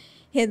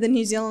hear the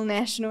New Zealand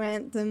national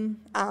anthem.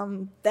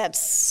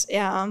 That's,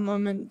 a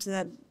moment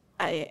that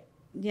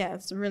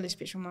it's a really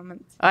special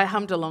moment. I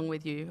hummed along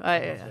with you.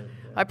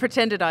 I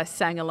pretended I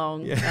sang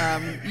along.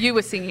 Yeah. You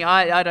were singing.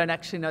 I don't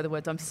actually know the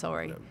words. I'm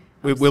sorry. No.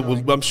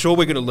 I'm sure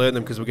we're going to learn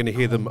them because we're going to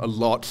hear them a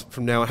lot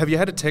from now on. Have you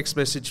had a text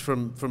message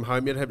from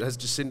home yet? Has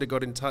Jacinda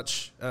got in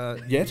touch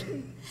yet?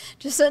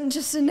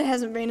 Jacinda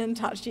hasn't been in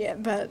touch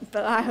yet, but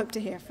I hope to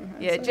hear from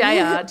her. Yeah,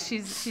 Jayard,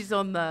 she's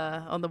on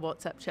the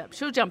WhatsApp chat.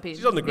 She'll jump in.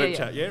 She's on the group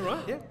chat,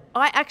 right? Yeah.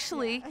 I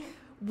actually,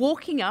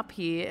 walking up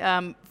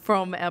here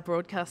from our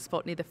broadcast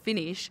spot near the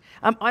finish,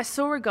 I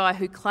saw a guy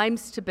who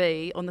claims to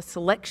be on the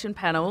selection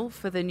panel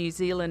for the New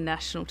Zealand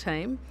national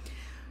team.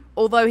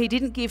 Although he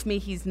didn't give me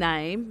his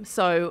name,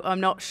 so I'm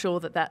not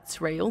sure that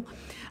that's real.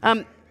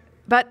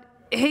 But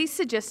he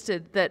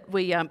suggested that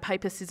we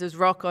paper, scissors,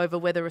 rock over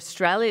whether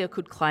Australia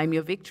could claim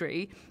your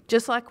victory,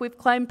 just like we've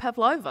claimed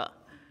Pavlova.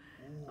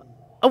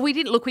 We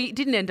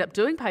didn't end up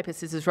doing paper,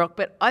 scissors, rock,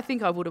 but I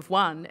think I would have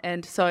won.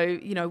 And so,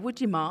 would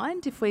you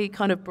mind if we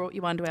kind of brought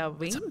you under our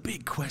wing? It's a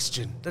big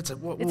question. It's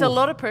a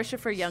lot of pressure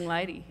for a young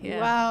lady. Yeah.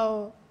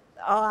 Wow.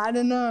 Oh, I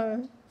don't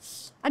know.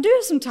 I do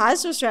have some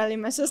ties to Australia.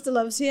 My sister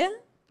lives here.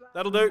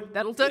 That'll do.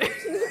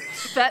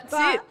 That's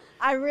it.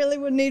 I really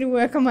would need to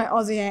work on my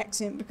Aussie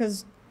accent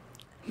because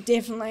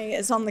definitely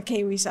it's on the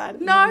Kiwi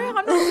side. No, I'm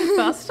not too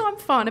fussed. I'm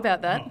fine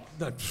about that.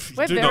 No,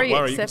 We're do very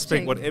not worry. accepting. You can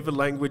speak whatever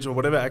language or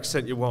whatever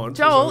accent you want.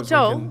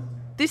 Joel,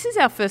 this is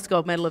our first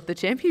gold medal of the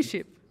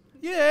championship.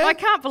 Yeah. I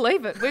can't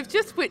believe it. We've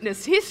just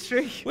witnessed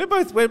history. We're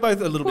both a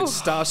little bit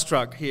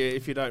starstruck here,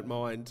 if you don't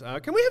mind.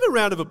 Can we have a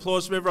round of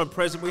applause from everyone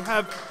present? We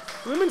have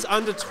women's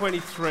under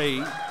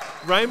 23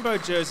 rainbow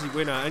jersey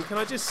winner, and can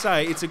I just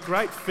say it's a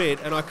great fit,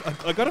 and I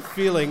got a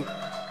feeling,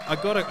 I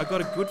got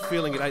a good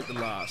feeling it ain't the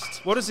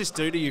last. What does this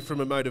do to you from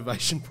a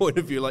motivation point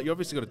of view? Like, you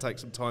obviously got to take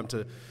some time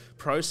to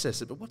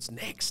process it, but what's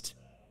next?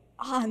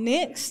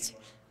 Next?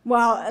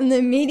 Well, in the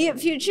immediate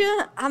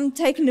future, I'm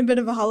taking a bit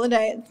of a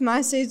holiday.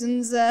 My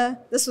season's,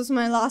 this was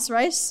my last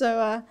race,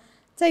 so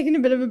taking a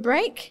bit of a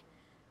break.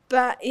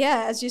 But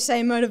yeah, as you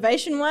say,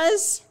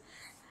 motivation-wise,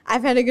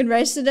 I've had a good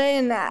race today,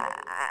 and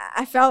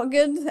I felt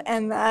good,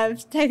 and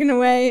I've taken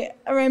away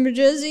a rainbow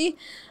jersey.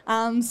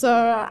 So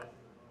I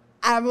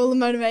have all the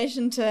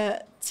motivation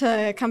to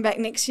come back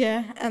next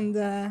year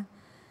and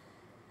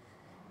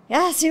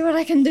see what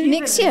I can do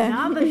next year.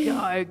 Another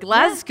go.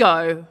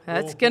 Glasgow.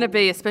 That's going to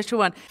be a special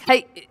one.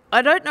 Hey,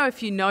 I don't know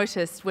if you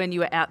noticed when you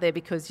were out there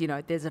because,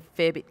 there's a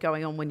fair bit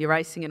going on when you're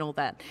racing and all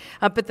that.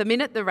 But the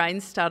minute the rain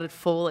started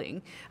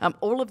falling,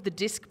 all of the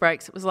disc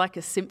brakes, it was like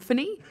a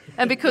symphony.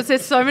 And because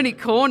there's so many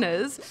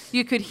corners,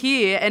 you could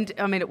hear, and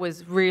I mean, it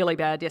was really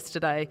bad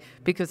yesterday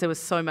because there was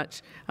so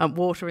much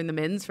water in the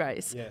men's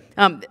race. Yeah.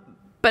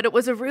 But it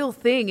was a real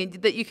thing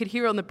that you could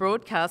hear on the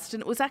broadcast,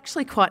 and it was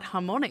actually quite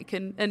harmonic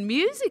and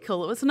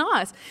musical. It was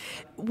nice.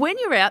 When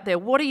you're out there,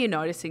 what are you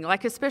noticing?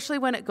 Like, especially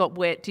when it got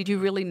wet, did you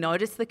really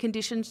notice the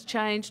conditions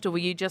changed, or were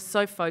you just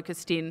so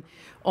focused in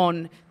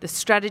on the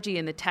strategy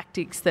and the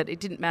tactics that it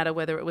didn't matter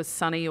whether it was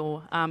sunny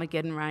or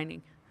Armageddon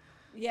raining?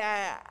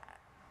 Yeah.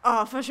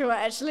 Oh, for sure.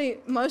 Actually,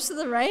 most of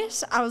the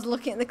race, I was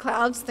looking at the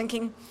clouds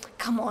thinking,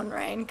 come on,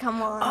 rain,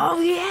 come on. Oh,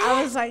 yeah.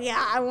 I was like,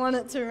 I want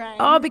it to rain.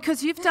 Oh,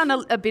 because you've done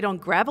a bit on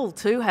gravel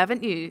too,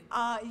 haven't you?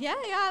 Yeah,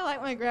 I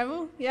like my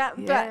gravel. Yeah,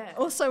 but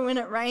also when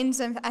it rains,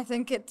 and I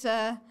think it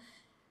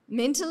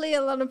mentally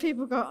a lot of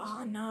people go,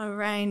 oh, no,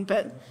 rain.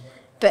 But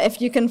if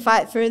you can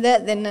fight through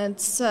that, then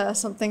it's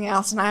something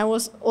else. And I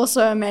was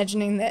also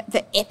imagining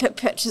the epic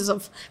pictures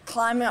of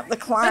climbing up the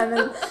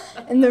climb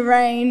in the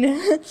rain.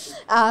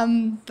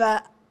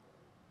 But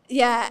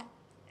yeah,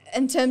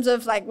 in terms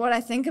of like what I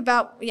think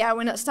about,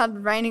 when it started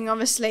raining,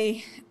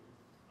 obviously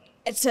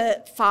it's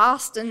a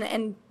fast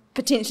and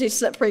potentially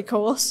slippery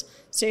course.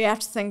 So you have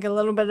to think a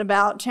little bit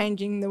about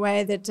changing the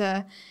way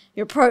that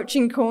you're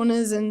approaching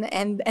corners and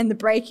the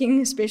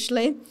braking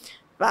especially.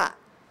 But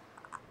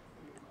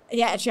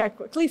actually I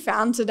quickly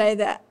found today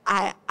that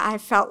I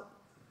felt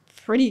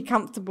pretty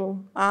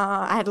comfortable.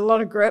 I had a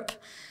lot of grip.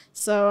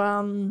 So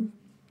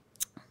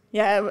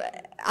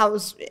I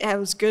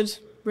was good.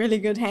 Really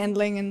good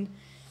handling, and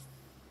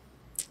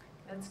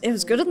it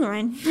was good in the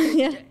rain.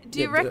 Yeah. Do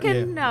you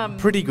reckon...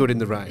 pretty good in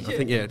the rain. I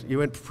think, you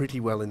went pretty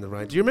well in the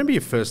rain. Do you remember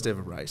your first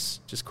ever race,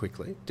 just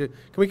quickly? Can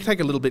we take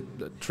a little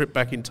trip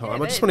back in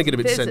time? I just want to get a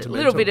bit sentimental.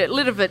 A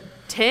little bit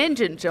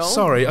tangent, Joel.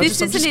 Sorry, I'm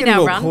just getting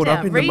all caught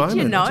up in the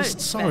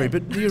moment. Sorry,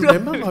 but do you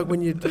remember, like,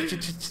 when did you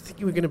think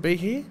you were going to be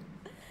here?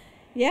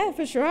 Yeah,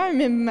 for sure. I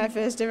remember my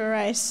first ever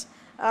race.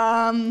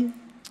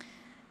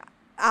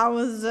 I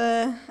was,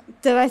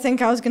 did I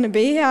think I was going to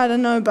be here? I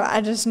don't know, but I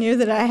just knew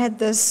that I had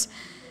this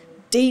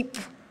deep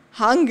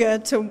hunger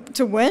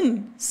to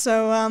win.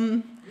 So,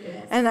 and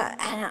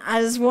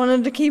I just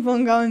wanted to keep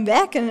on going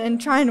back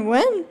and trying to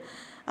win.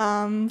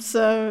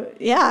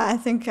 I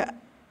think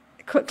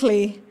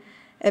quickly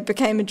it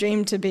became a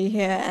dream to be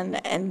here,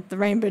 and the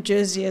rainbow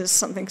jersey is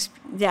something,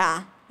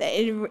 that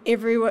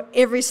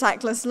every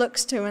cyclist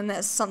looks to, and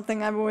that's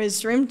something I've always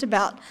dreamed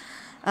about,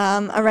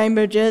 a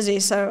rainbow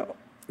jersey. So,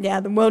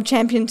 the World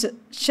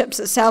Championships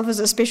itself is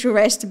a special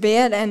race to be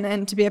at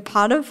and to be a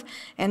part of,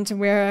 and to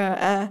wear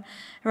a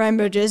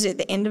rainbow jersey at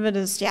the end of it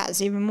is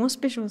even more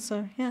special.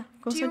 So,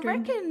 of course I do. You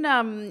reckon,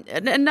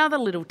 another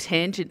little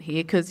tangent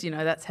here, because,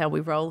 that's how we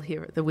roll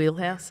here at the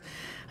Wheelhouse,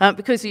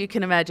 because you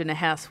can imagine a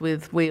house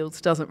with wheels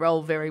doesn't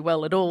roll very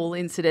well at all,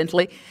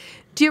 incidentally.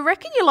 Do you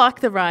reckon you like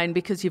the rain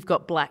because you've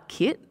got black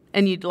kit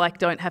and you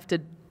don't have to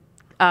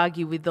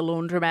argue with the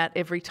laundromat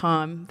every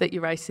time that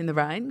you race in the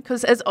rain?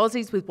 Because as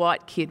Aussies with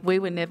white kit, we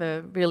were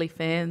never really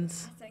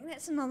fans. I think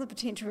that's another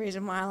potential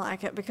reason why I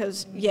like it,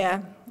 because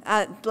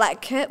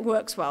black kit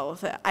works well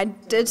with it. I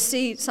did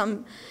see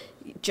some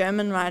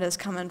German riders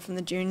come in from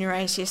the junior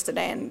race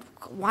yesterday in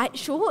white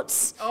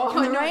shorts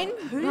in the rain.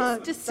 Whose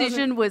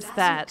decision was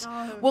that?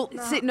 Well,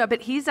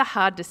 but here's a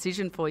hard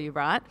decision for you,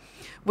 right?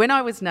 When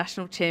I was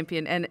national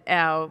champion and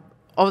our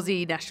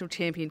Aussie national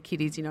champion kit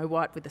is,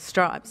 white with the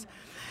stripes,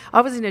 I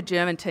was in a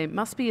German team,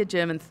 must be a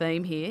German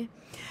theme here,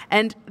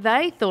 and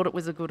they thought it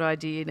was a good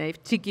idea, Niamh,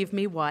 to give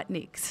me white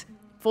nicks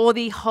for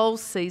the whole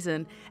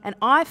season. And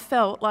I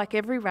felt like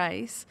every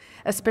race,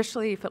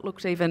 especially if it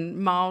looked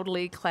even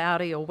mildly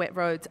cloudy or wet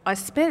roads, I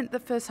spent the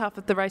first half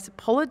of the race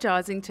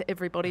apologising to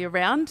everybody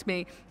around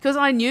me because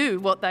I knew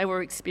what they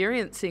were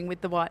experiencing with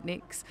the white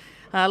nicks.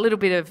 A little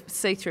bit of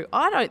see-through.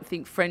 I don't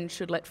think friends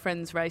should let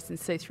friends race in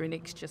see-through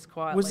nicks just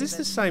quietly. Was this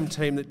the same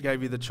team that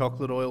gave you the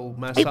chocolate oil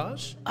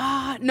massage?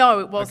 No,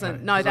 it wasn't.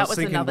 Okay. No, that was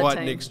another white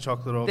team. Nicks,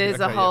 chocolate oil. There's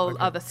a whole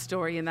other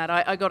story in that.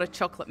 I got a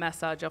chocolate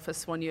massage off a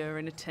soigneur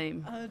in a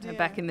team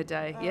back in the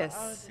day.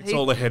 Yes, it's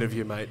all ahead of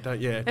you, mate.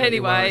 Don't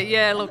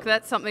Anyway, look,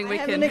 that's something we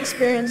can. I haven't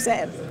experienced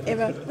that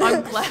ever.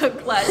 I'm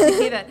glad to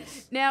hear that.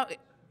 Now,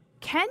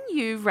 can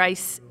you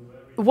race?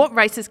 What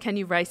races can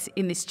you race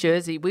in this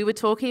jersey? We were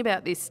talking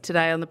about this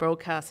today on the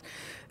broadcast.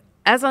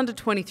 As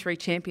under-23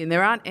 champion,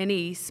 there aren't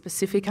any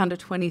specific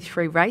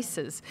under-23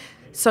 races.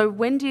 So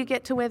when do you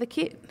get to wear the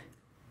kit?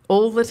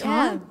 All the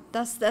time?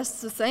 Yeah,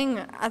 that's the thing.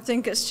 I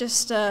think it's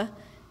just...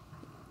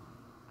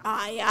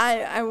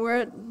 I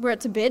wear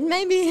it to bed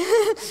maybe.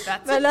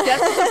 That's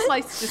a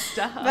place to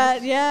start.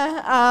 But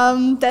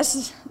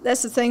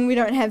that's the thing. We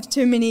don't have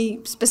too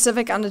many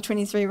specific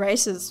under-23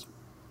 races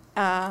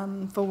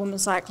for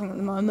women's cycling at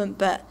the moment,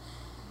 but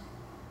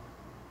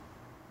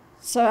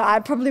So I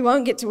probably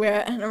won't get to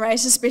wear it in a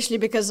race, especially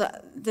because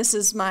this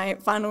is my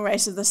final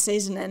race of this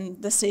season,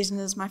 and this season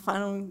is my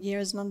final year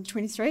as an under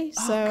 23.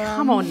 Oh, So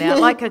come on now,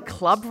 like a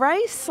club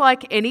race,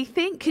 like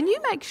anything. Can you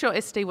make sure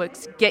SD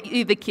Works get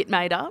you the kit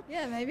made up?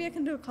 Yeah, maybe I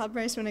can do a club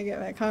race when I get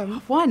back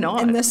home. Why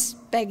not? And this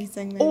baggy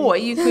thing, maybe. Or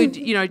you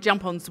could,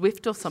 jump on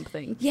Zwift or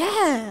something.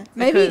 Yeah,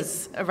 maybe.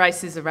 Because a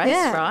race is a race,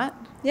 right?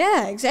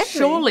 Yeah, exactly.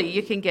 Surely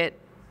you can get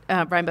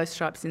rainbow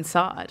stripes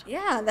inside.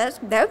 Yeah,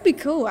 that would be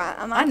cool.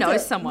 I know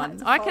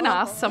someone. I can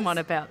ask someone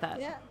about that.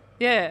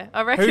 Yeah,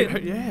 I reckon.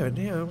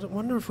 I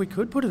wonder if we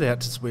could put it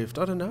out to Zwift.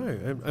 I don't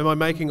know. Am I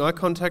making eye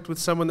contact with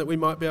someone that we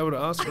might be able to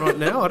ask right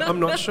now?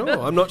 I'm not sure.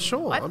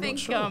 I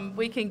think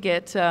we can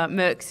get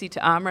Merksy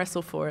to arm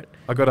wrestle for it.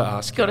 I got to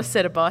ask. Got a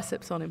set of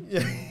biceps on him. Yeah,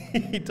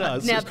 he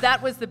does. Now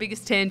that was the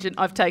biggest tangent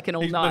I've taken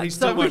all night. But he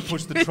still won't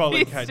push the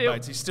trolley, Kate still.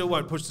 Bates. He still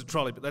won't push the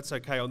trolley, but that's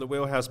okay. On the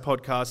Wheelhouse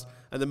podcast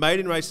and the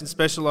Maiden Racing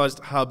Specialised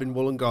Hub in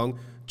Wollongong,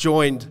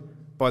 joined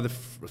by the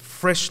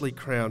freshly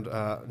crowned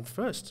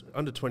first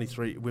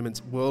under-23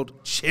 women's world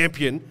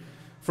champion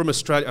from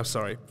Australia.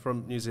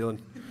 From New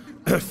Zealand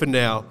for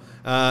now,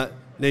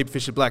 Niamh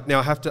Fisher-Black. Now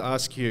I have to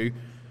ask you,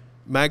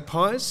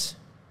 magpies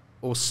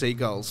or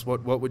seagulls?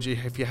 What would you,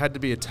 if you had to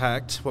be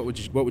attacked? What would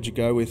you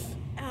go with?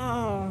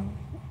 Oh,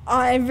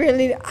 I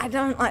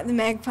don't like the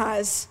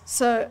magpies.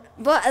 So,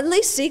 but at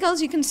least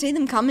seagulls, you can see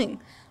them coming.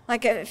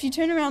 Like if you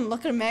turn around and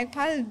look at a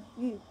magpie,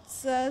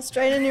 it's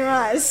straight in your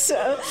eyes.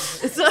 So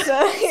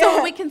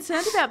are we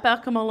concerned about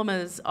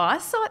Balcomolama's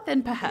eyesight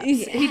then, perhaps?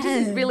 Yeah. He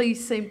didn't really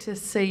seem to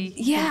see.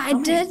 Yeah, I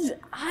did.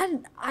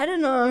 I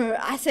don't know.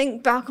 I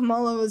think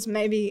Balcomola was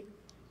maybe,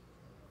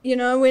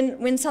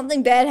 when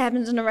something bad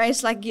happens in a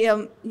race, like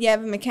you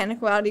have a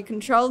mechanical out of your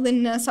control,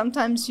 then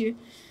sometimes you're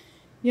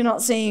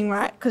not seeing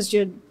right because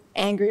you're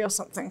angry or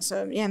something.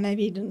 So yeah,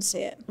 maybe he didn't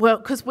see it. Well,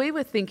 because we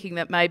were thinking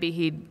that maybe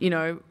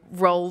he'd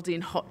rolled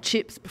in hot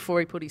chips before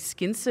he put his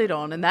skin suit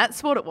on, and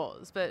that's what it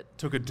was. But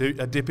took a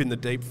dip in the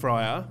deep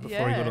fryer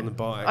before he got on the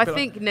bike. I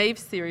think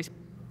Niamh's theory is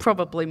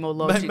probably more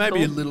logical.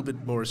 Maybe a little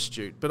bit more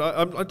astute. But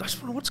I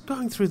just wonder what's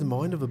going through the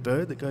mind of a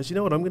bird that goes, you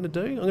know what I'm going to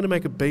do? I'm going to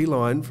make a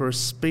beeline for a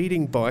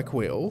speeding bike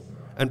wheel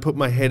and put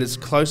my head as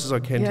close as I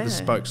can to the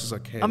spokes as I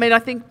can. I mean, I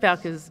think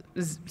Balca's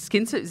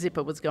skin suit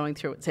zipper was going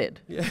through its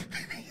head. Yeah.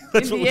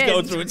 That's what was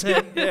going through its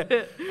head. Yeah.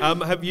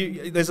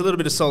 There's a little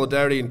bit of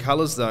solidarity in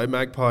colours though.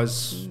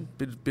 Magpie's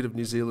bit of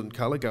New Zealand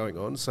colour going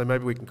on, so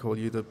maybe we can call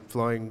you the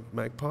flying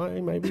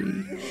magpie. Maybe.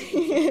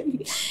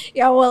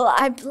 Yeah, well,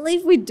 I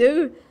believe we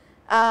do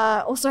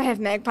also have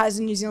magpies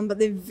in New Zealand, but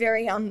they're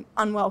very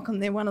unwelcome.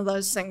 They're one of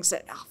those things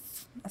that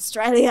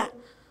Australia.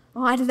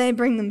 Why do they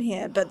bring them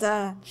here? But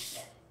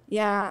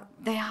yeah,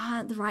 they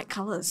are the right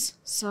colours.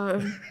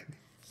 So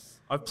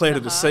I've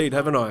planted a seed,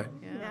 haven't I?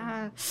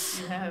 Yeah.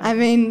 I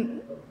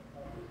mean.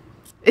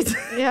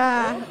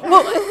 Yeah.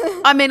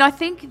 Well, I mean, I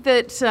think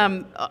that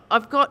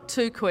I've got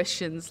two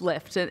questions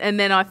left, and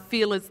then I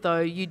feel as though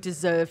you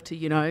deserve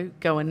to,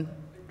 go and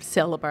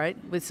celebrate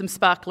with some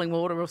sparkling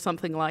water or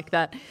something like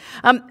that.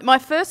 My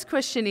first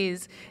question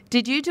is,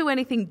 did you do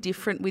anything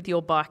different with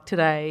your bike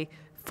today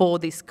for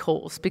this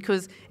course?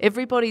 Because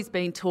everybody's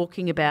been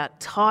talking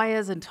about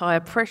tyres and tyre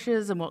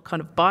pressures and what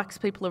kind of bikes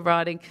people are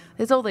riding.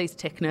 There's all these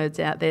tech nerds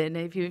out there,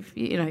 and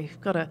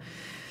you've got to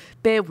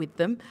bear with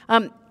them.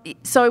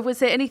 So was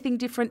there anything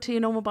different to your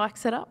normal bike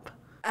setup?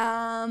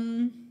 Well,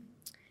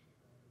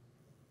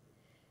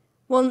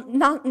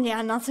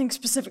 nothing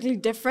specifically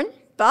different,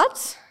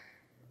 but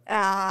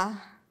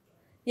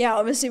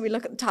obviously we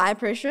look at the tyre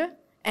pressure,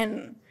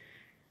 and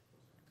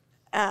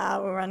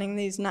we're running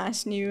these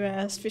nice new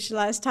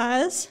specialised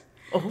tyres.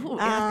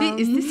 Oh,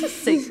 is this a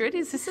secret?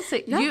 Is this a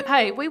secret? No.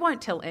 Hey, we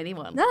won't tell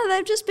anyone. No,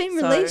 they've just been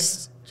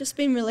released. Just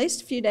been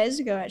released a few days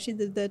ago, actually.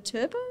 The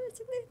Turbo, I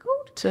think they're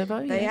called.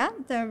 Turbo, yeah.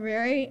 They're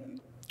very.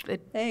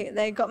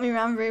 They got me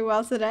around very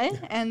well today,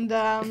 and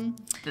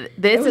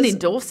there's an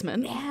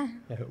endorsement. Yeah.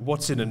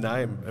 What's in a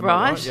name? Am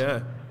I right?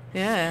 Yeah.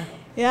 Yeah.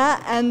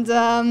 Yeah,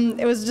 and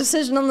it was a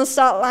decision on the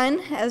start line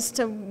as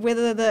to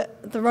whether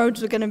the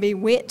roads were going to be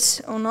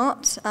wet or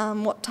not,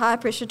 what tyre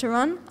pressure to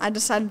run. I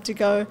decided to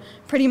go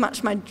pretty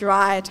much my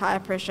dry tyre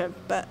pressure,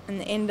 but in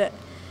the end it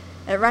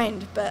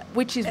rained. But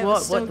which is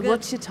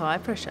what's your tyre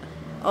pressure?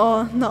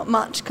 Oh, not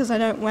much because I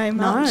don't weigh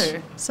much.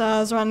 No. So I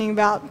was running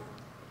about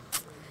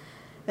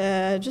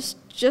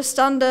just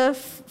under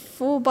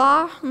 4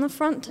 bar on the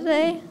front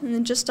today, and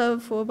then just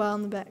over 4 bar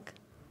on the back.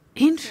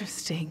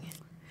 Interesting.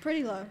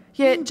 Pretty low.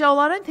 Yeah, Joel,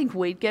 I don't think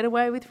we'd get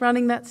away with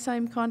running that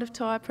same kind of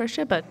tyre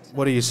pressure, but...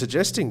 What are you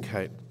suggesting,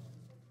 Kate?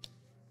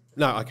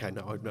 No, okay,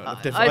 no, I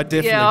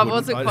definitely yeah, I wouldn't.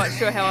 wasn't quite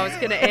sure how I was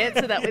going to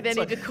answer that with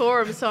any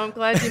decorum, so I'm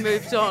glad you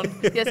moved on.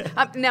 Yes.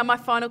 Now, my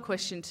final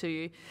question to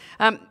you.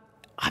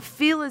 I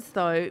feel as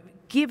though,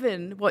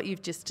 given what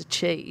you've just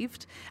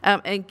achieved,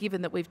 and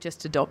given that we've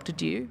just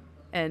adopted you,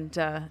 and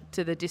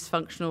to the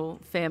dysfunctional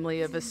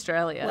family of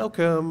Australia...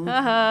 Welcome.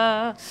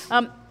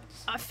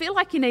 I feel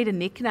like you need a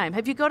nickname.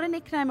 Have you got a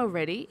nickname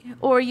already?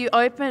 Or are you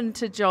open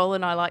to Joel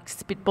and I like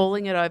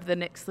spitballing it over the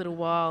next little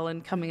while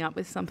and coming up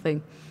with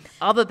something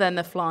other than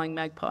the Flying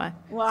Magpie?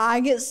 Well, I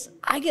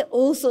get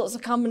all sorts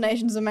of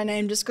combinations of my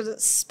name just because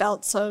it's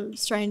spelt so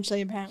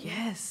strangely, apparently.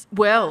 Yes.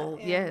 Well,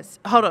 yes.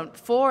 Hold on.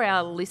 For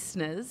our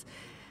listeners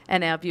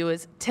and our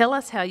viewers, tell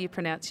us how you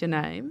pronounce your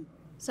name.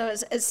 So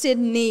it's said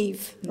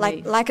Niamh,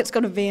 like it's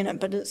got a V in it,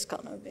 but it's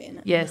got no V in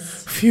it.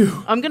 Yes.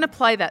 Phew. I'm going to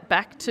play that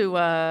back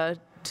to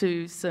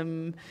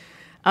some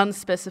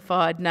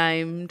unspecified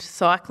named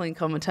cycling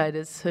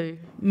commentators who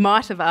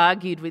might have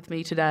argued with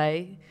me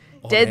today,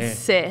 dead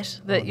set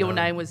that your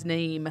name was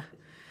Niamh.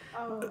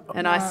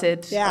 And I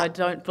said, I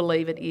don't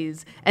believe it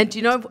is. And do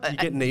you know... Do you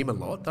get Niamh a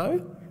lot,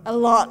 though? A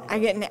lot. I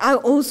get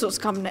all sorts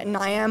of combinations.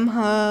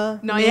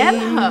 Niamh.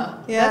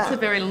 Niamh. Yeah. That's a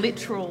very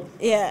literal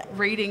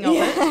reading of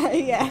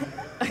it. Yeah.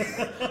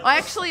 I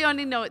actually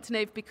only know it's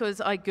Niamh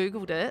because I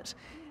Googled it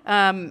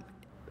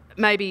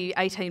maybe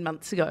 18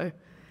 months ago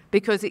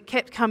because it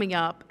kept coming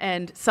up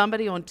and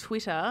somebody on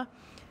Twitter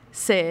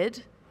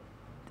said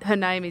her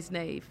name is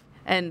Niamh.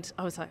 And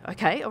I was like,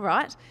 okay, all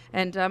right.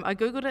 And I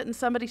Googled it and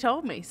somebody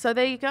told me. So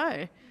there you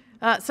go.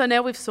 So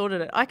now we've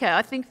sorted it. Okay,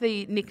 I think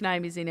the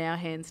nickname is in our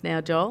hands now,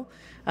 Joel.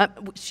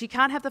 She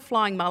can't have the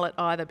flying mullet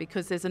either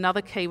because there's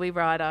another Kiwi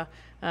rider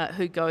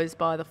who goes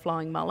by the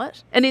flying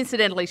mullet. And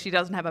incidentally, she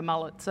doesn't have a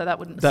mullet, so that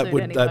wouldn't suit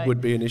anyway. That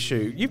would be an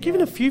issue. You've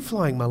given a few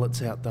flying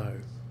mullets out, though.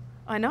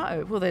 I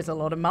know. Well, there's a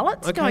lot of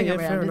mullets going around.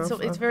 Fair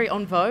enough. It's very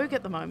en vogue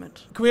at the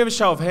moment. Can we have a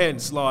show of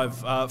hands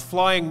live?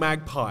 Flying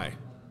Magpie.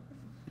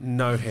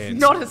 No hands.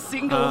 Not a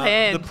single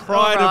hand. The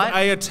pride of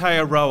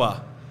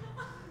Aotearoa.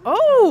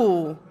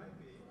 Oh,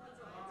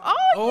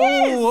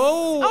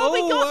 yes. We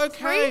got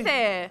okay. 3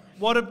 there.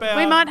 What about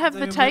we might have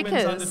the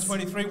takers. Women's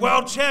under-23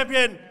 world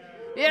champion?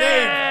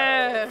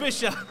 Yeah. Niamh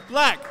Fisher,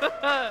 Black.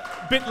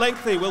 Bit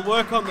lengthy. We'll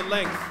work on the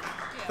length.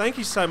 Thank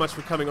you so much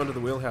for coming onto the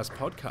Wheelhouse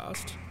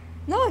podcast.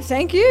 No,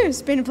 thank you.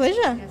 It's been a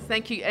pleasure. Yes,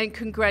 thank you and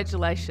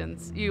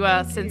congratulations. You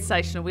are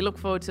sensational. We look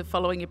forward to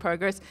following your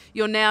progress.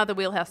 You're now the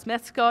Wheelhouse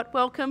mascot.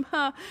 Welcome.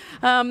 Look,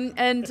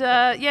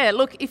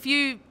 if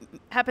you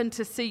happen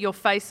to see your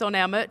face on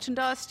our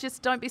merchandise,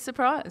 just don't be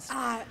surprised.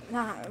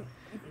 No.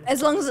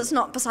 As long as it's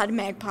not beside a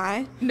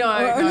magpie. No.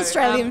 Or an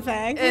Australian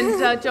flag.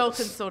 And Joel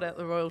can sort out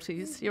the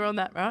royalties. You're on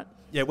that, right?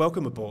 Yeah,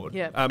 welcome aboard.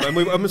 Yeah.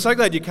 I'm so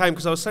glad you came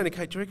because I was saying to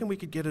Kate, do you reckon we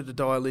could get her to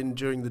dial in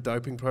during the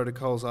doping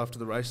protocols after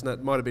the race? And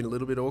that might have been a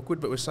little bit awkward,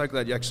 but we're so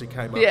glad you actually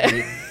came up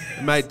here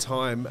and made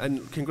time.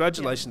 And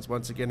congratulations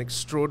once again,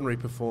 extraordinary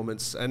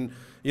performance. And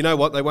you know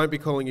what? They won't be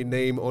calling you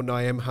Niamh or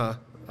Niamh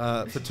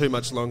for too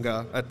much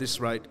longer at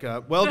this rate.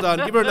 Well done.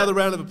 Give her another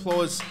round of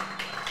applause,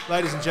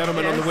 ladies and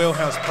gentlemen, on the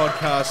Wheelhouse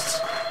podcast.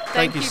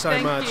 Thank you so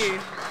much.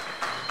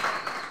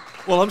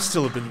 Well, I'm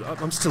still a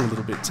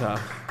little bit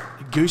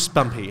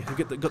goosebumpy. I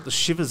got the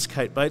shivers,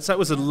 Kate Bates. That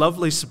was a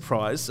lovely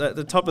surprise. At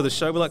the top of the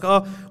show, we're like,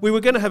 we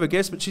were going to have a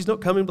guest, but she's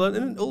not coming. And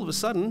then all of a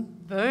sudden,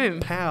 boom,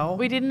 pow.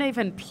 We didn't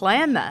even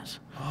plan that.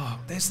 Oh,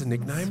 there's the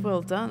nickname. That's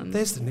well done.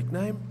 There's the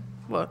nickname.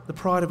 What? The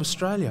Pride of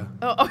Australia.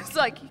 Oh, I was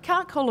like, you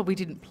can't call her we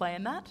didn't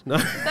plan that. No.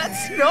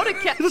 That's not a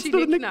catchy That's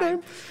not nickname. A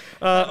nickname.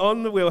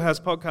 On the Wheelhouse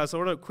podcast, I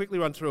want to quickly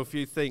run through a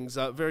few things.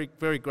 Very,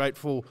 very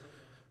grateful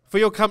for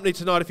your company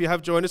tonight. If you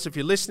have joined us, if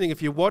you're listening,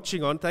 if you're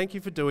watching on, thank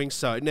you for doing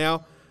so.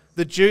 Now,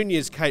 the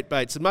juniors, Kate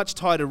Bates, a much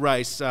tighter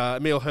race.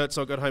 Emil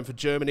Herzog got home for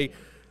Germany.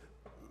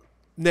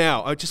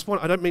 Now, I'm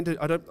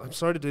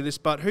sorry to do this,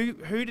 but who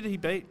did he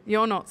beat?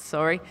 You're not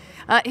sorry.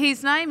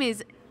 His name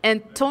is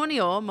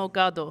Antonio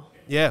Morgado.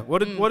 Yeah, what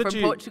did from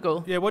you?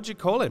 Portugal. Yeah, what did you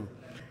call him?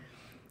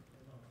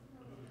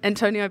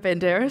 Antonio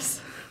Banderas.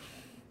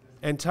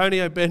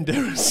 Antonio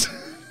Banderas.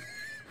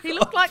 He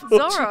looked like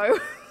Zorro.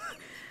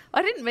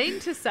 I didn't mean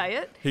to say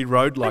it. He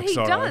rode like Zorro.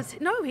 But he does.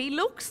 No, he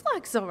looks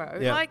like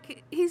Zorro. Yeah.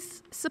 Like,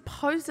 he's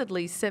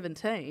supposedly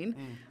 17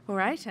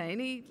 or 18.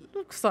 He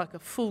looks like a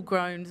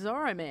full-grown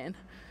Zorro man.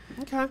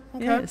 Okay.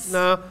 Yes.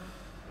 Now,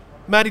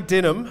 Matty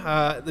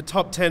Dinham, the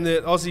top 10,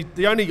 the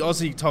only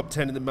Aussie top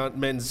 10 in the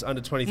men's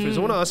under 23s. I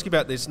want to ask you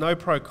about this no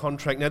pro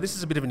contract. Now, this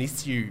is a bit of an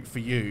issue for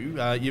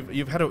you.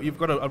 You've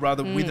got a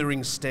rather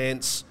withering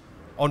stance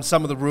on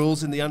some of the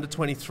rules in the under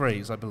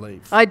 23s, I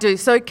believe. I do.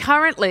 So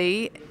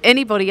currently,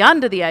 anybody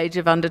under the age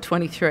of under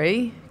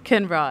 23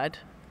 can ride.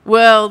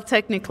 Well,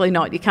 technically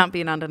not. You can't be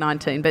an under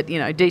 19, but,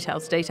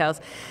 details.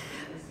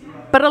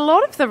 But a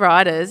lot of the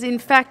riders, in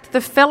fact,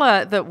 the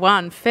fella that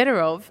won,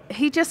 Fedorov,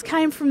 he just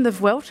came from the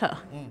Vuelta.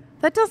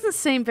 That doesn't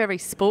seem very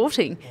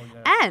sporting.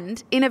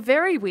 And in a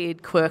very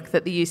weird quirk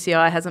that the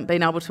UCI hasn't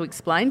been able to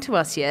explain to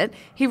us yet,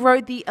 he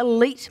rode the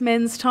elite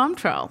men's time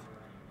trial.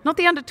 Not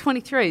the under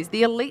 23s,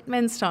 the elite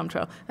men's time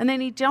trial. And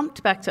then he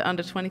jumped back to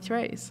under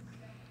 23s.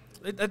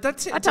 I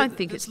don't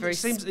think it's very... It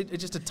seems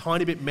it's just a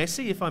tiny bit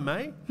messy, if I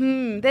may.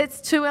 There's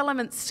 2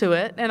 elements to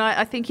it, and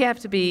I think you have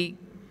to be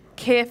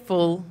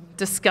careful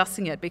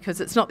discussing it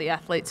because it's not the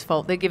athlete's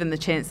fault. They're given the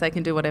chance, they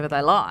can do whatever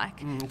they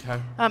like. Okay.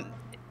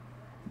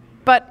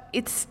 But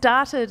it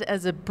started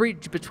as a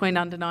bridge between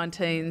under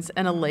 19s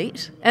and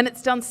elite, and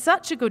it's done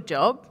such a good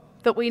job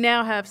that we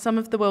now have some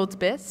of the world's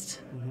best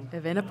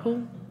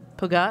Evenepoel,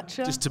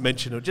 Pogacar. Just to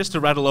mention it, just to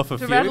rattle off a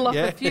few. To rattle off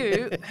a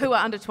few who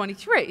are under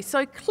 23.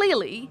 So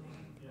clearly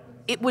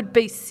it would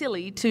be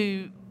silly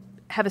to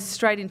have a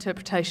straight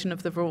interpretation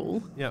of the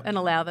rule and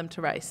allow them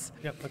to race.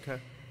 Yep, okay.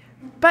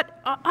 But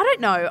I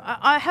don't know.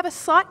 I have a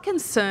slight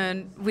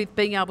concern with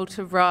being able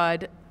to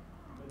ride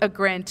a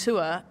Grand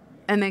Tour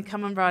and then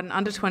come and ride an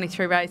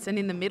under-23 race and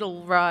in the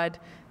middle ride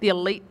the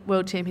elite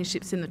World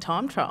Championships in the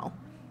time trial.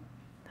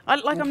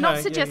 I'm not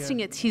suggesting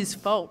it's his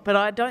fault, but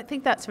I don't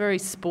think that's a very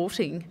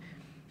sporting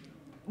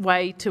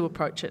way to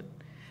approach it.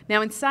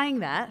 Now, in saying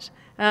that,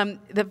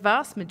 the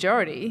vast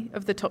majority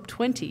of the top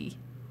 20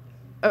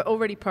 are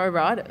already pro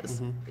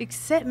riders,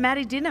 except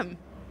Matty Dinham.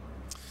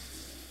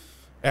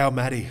 Our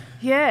Matty.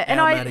 Yeah, and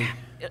Matty.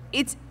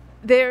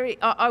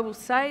 I will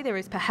say there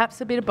is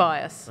perhaps a bit of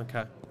bias.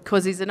 Okay.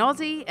 Because he's an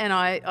Aussie, and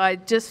I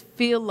just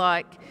feel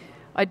like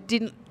I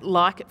didn't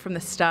like it from the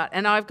start.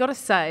 And I've got to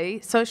say,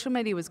 social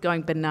media was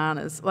going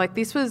bananas. Like,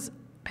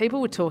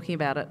 people were talking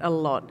about it a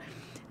lot.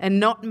 And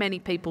not many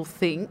people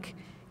think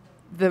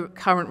the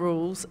current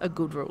rules are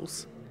good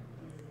rules.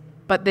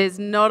 But there's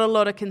not a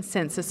lot of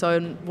consensus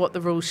on what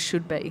the rules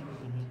should be.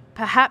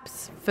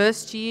 Perhaps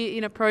first year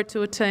in a Pro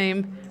Tour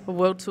team, a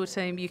World Tour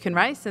team, you can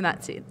race and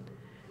that's it.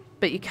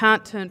 But you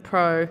can't turn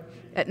pro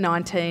at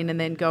 19 and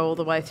then go all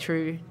the way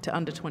through to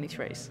under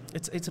 23s.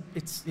 It's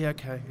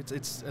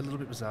a little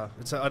bit bizarre.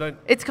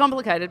 It's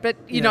complicated, but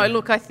you know,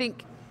 look, I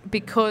think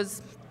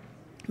because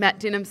Matt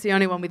Dinham's the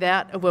only one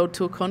without a World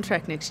Tour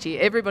contract next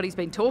year, everybody's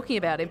been talking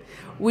about him,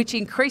 which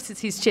increases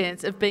his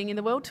chance of being in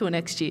the World Tour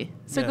next year.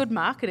 So good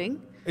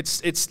marketing.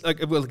 It's like,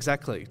 well,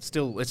 exactly. It's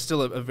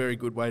still a very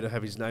good way to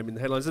have his name in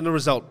the headlines, and the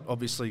result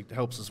obviously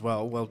helps as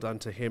well. Well done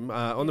to him.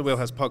 On the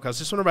Wheelhouse podcast,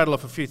 just want to rattle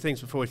off a few things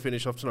before we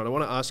finish off tonight. I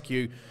want to ask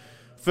you,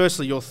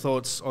 firstly, your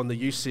thoughts on the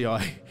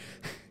UCI,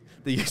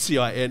 the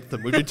UCI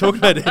anthem. We've been talking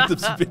about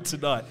anthems a bit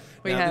tonight.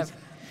 We have.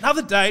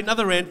 Another day,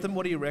 another anthem.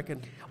 What do you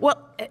reckon?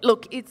 Well,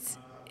 look,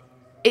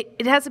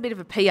 it has a bit of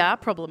a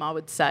PR problem, I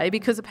would say,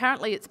 because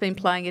apparently it's been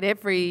playing at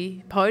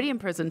every podium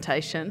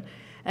presentation.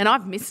 And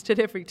I've missed it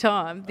every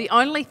time. The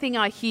only thing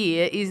I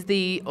hear is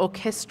the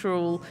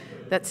orchestral,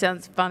 that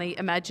sounds funny,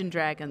 Imagine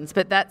Dragons,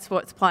 but that's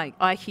what's playing.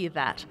 I hear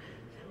that.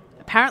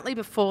 Apparently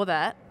before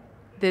that,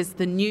 there's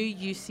the new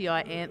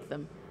UCI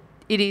anthem.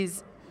 It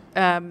is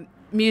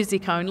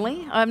music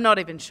only. I'm not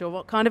even sure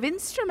what kind of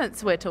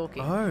instruments we're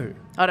talking. Oh.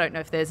 I don't know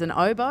if there's an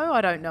oboe.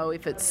 I don't know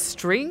if it's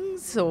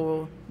strings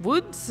or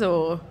woods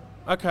or...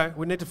 Okay,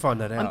 we need to find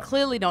that out. I'm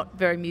clearly not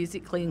very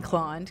musically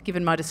inclined,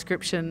 given my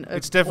description of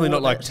It's definitely all not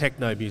of like it.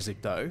 techno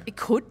music, though. It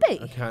could be.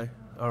 Okay,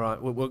 all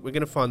right. We're going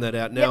to find that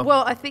out now. Yeah,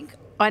 well, I think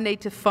I need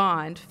to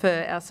find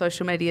for our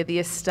social media the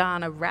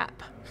Astana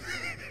rap.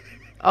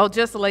 I'll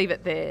just leave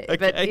it there. Okay.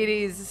 But it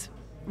is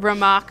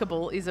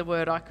remarkable is a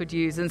word I could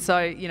use. And so,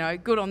 you know,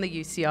 good on the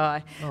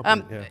UCI.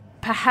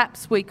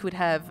 Perhaps we could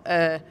have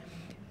a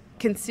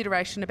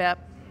consideration about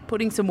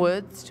putting some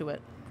words to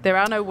it. There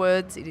are no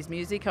words. It is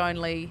music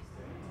only.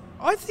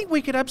 I think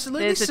we could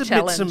absolutely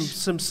submit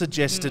some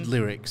suggested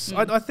lyrics.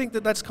 I think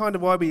that's kind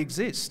of why we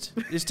exist,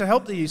 is to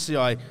help the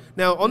UCI.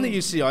 Now, on the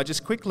UCI,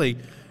 just quickly,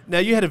 now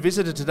you had a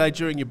visitor today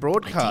during your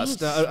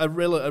broadcast, a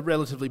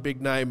relatively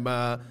big name,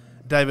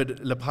 David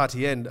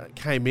Lepartien,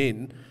 came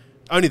in,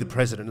 only the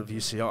president of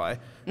UCI.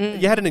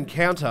 You had an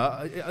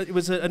encounter. It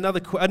was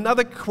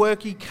another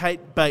quirky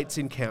Kate Bates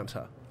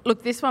encounter.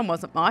 Look, this one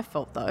wasn't my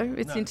fault, though.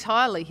 It's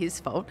entirely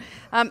his fault.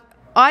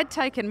 I'd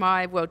taken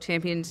my World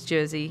Champions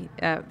jersey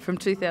from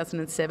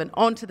 2007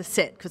 onto the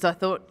set because I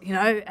thought, you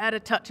know, add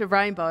a touch of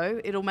rainbow,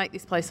 it'll make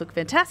this place look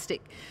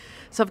fantastic.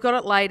 So I've got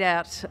it laid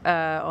out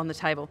on the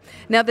table.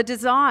 Now, the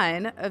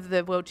design of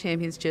the World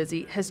Champions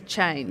jersey has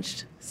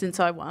changed since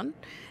I won.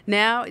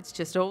 Now it's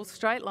just all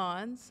straight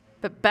lines.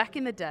 But back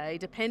in the day,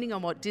 depending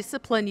on what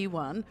discipline you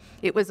won,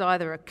 it was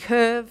either a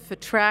curve for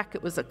track,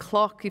 it was a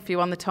clock if you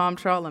won the time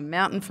trial, a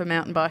mountain for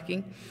mountain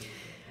biking.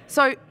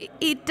 So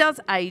it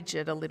does age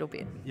it a little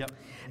bit. Yep.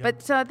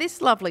 But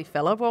this lovely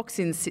fella walks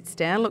in, sits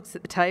down, looks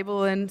at the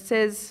table and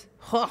says,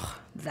 "Oh,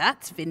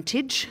 that's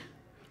vintage."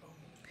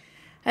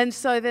 And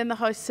so then the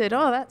host said,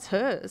 "Oh, that's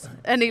hers."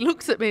 And he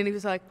looks at me and he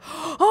was like,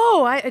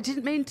 "Oh, I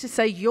didn't mean to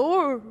say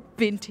your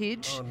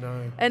vintage." Oh,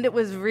 no. And it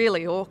was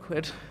really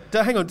awkward.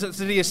 Hang on, did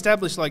he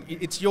establish, like,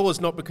 it's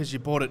yours not because you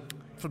bought it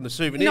from the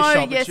souvenir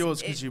shop, it's yours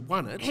because you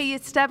won it? He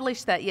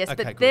established that, yes.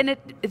 Okay, but good.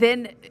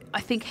 then I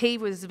think he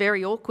was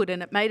very awkward,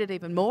 and it made it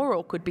even more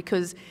awkward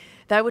because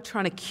they were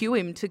trying to cue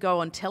him to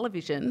go on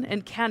television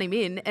and count him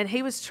in, and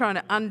he was trying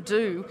to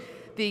undo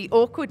the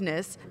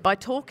awkwardness by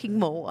talking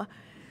more.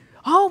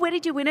 "Oh, where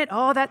did you win it?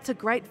 Oh, that's a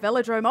great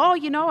velodrome. Oh,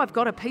 you know, I've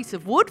got a piece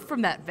of wood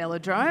from that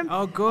velodrome.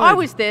 Oh, good. I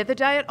was there the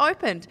day it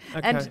opened."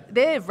 Okay. And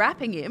they're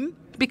rapping him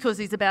because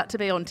he's about to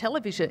be on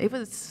television. It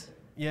was...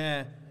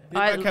 Yeah.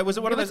 Okay, was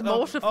it one of those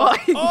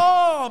mortifying.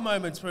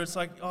 moments where it's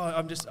like,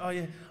 I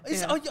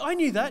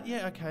knew that.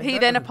 Yeah, okay. He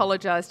then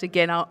apologised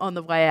again on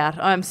the way out.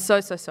 "I'm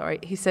so sorry."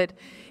 He said,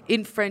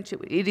 "In French,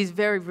 it is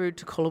very rude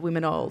to call a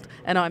woman old,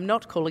 and I'm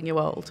not calling you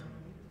old."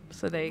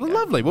 So there you go.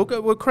 Lovely.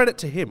 We'll credit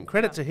to him.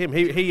 To him.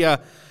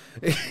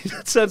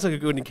 It sounds like a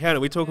good encounter.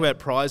 We talk about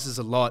prizes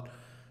a lot.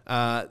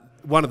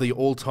 One of the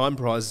all-time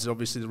prizes is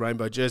obviously the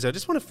rainbow jersey. I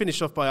just want to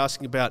finish off by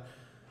asking about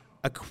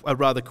a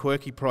rather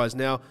quirky prize.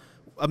 Now,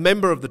 a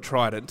member of the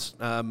Trident,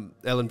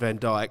 Ellen van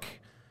Dijk,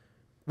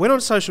 went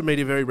on social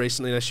media very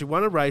recently. Now, she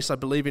won a race, I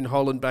believe, in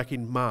Holland back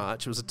in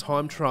March. It was a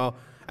time trial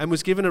and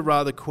was given a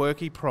rather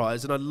quirky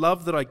prize. And I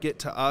love that I get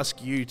to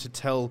ask you to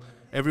tell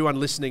everyone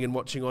listening and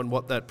watching on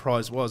what that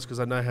prize was, because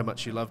I know how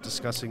much you love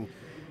discussing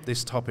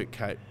this topic,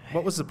 Kate.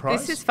 What was the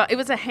prize? This is fun. It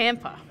was a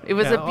hamper. It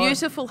was a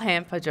beautiful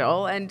hamper,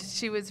 Joel, and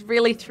she was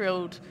really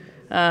thrilled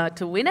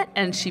to win it,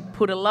 and she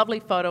put a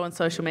lovely photo on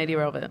social media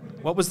of it.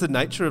 What was the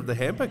nature of the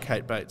hamper,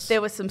 Kate Bates?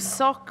 There were some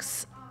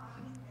socks.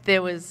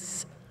 There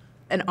was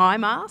an eye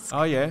mask.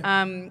 Oh,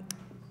 yeah.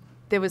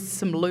 There was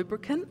some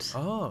lubricant.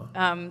 Oh.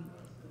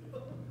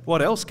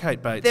 What else,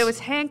 Kate Bates? There was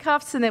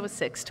handcuffs and there were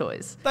sex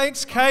toys.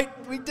 Thanks, Kate.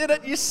 We did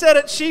it. You said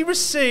it. She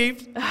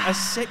received a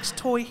sex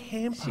toy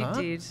hamper.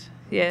 She did.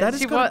 Yeah. That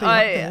has got to be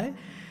up there.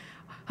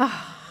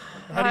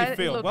 How do you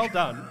feel? Look, well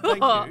done.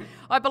 Thank you.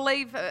 I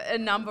believe a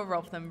number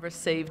of them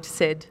received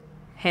said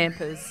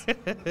hampers.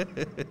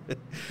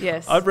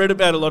 Yes. I've read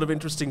about a lot of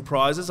interesting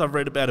prizes. I've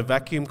read about a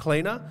vacuum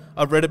cleaner.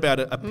 I've read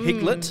about a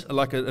piglet,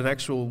 like an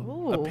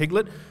actual a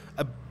piglet.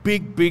 A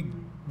big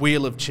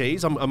wheel of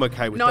cheese. I'm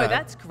okay with that. No,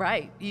 that's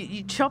great.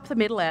 You chop the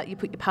middle out, you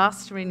put your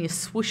pasta in, you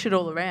swoosh it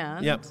all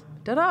around. Yep.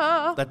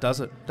 Ta-da! That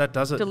does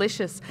it.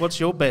 Delicious. What's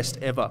your best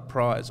ever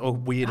prize or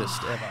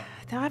weirdest ever?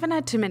 I haven't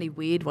had too many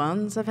weird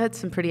ones. I've had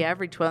some pretty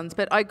average ones,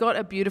 but I got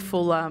a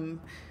beautiful,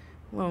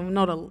 well,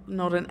 not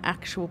an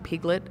actual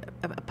piglet,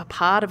 a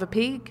part of a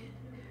pig,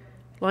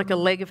 like a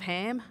leg of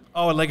ham.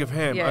 Oh, a leg of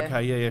ham. Yeah.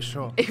 Okay, yeah,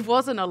 sure. It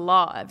wasn't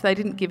alive. They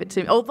didn't give it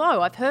to me.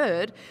 Although I've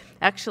heard,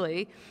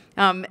 actually,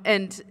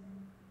 and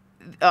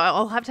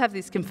I'll have to have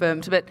this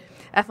confirmed, but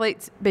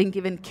athletes been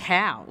given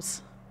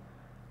cows.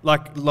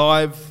 Like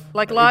live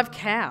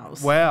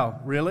cows.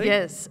 Wow, really?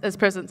 Yes, as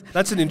presents.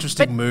 That's an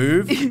interesting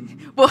move.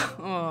 Well,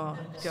 oh,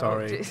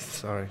 God.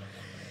 Sorry.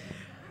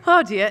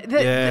 Oh, dear.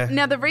 Yeah.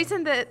 Now, the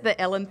reason that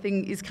the Ellen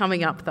thing is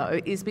coming up,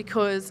 though, is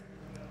because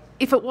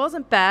if it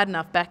wasn't bad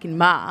enough back in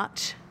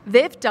March,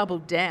 they've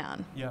doubled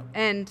down. Yeah.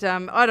 And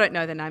I don't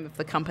know the name of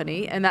the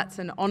company, and that's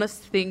an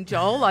honest thing,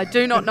 Joel. I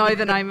do not know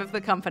the name of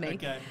the company.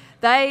 Okay.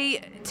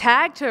 They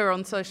tagged her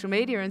on social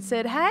media and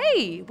said,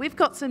 hey, we've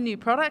got some new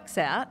products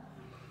out.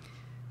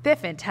 They're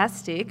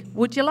fantastic.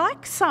 Would you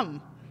like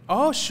some?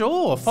 Oh,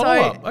 sure.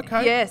 Follow up.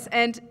 Okay. Yes,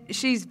 and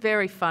she's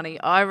very funny.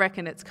 I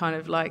reckon it's kind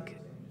of like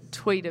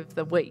tweet of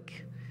the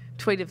week,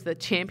 tweet of the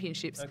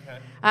championships.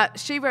 Okay.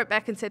 She wrote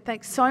back and said,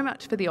 thanks so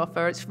much for the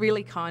offer. It's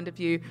really kind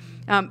of you.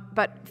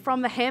 But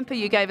from the hamper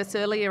you gave us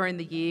earlier in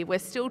the year, we're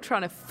still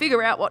trying to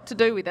figure out what to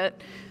do with it,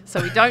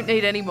 so we don't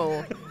need any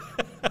more.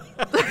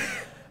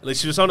 At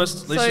least she was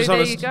honest.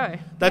 There you go.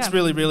 That's Yeah.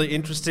 really, really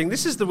interesting.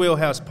 This is the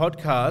Wheelhouse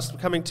Podcast. We're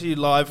coming to you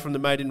live from the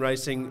Made in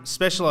Racing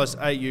Specialised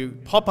AU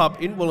pop-up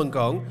in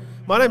Wollongong.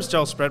 My name's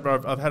Joel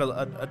Spreadbar. I've had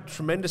a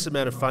tremendous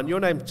amount of fun. Your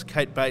name's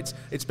Kate Bates.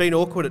 It's been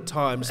awkward at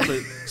times,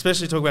 but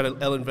especially talking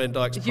about Ellen van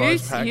Dijk's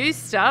prize pack. You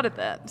started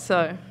that,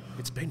 so...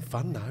 It's been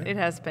fun, though. It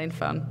has been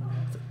fun.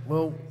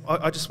 Well,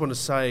 I just want to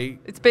say...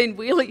 It's been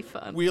really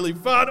fun. Really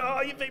fun.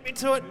 Oh, you beat me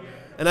to it.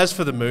 And as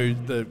for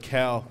the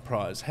cow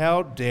prize,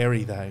 how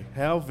dairy they?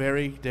 How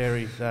very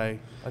dairy they?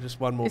 I just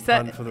one more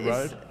pun for the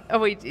road.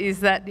 Is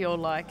that your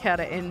how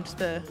to end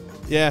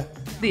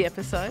the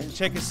episode?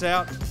 Check us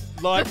out.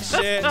 Like,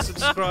 share,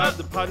 subscribe.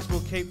 The puns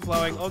will keep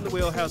flowing on the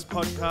Wheelhouse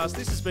Podcast.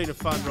 This has been a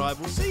fun ride.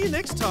 We'll see you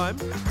next time.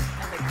 And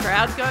the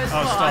crowd goes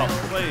wild.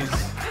 Stop, please.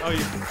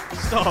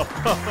 Stop.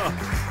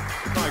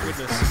 My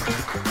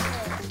goodness.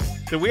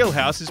 The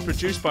Wheelhouse is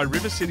produced by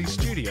River City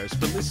Studios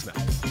for Listener.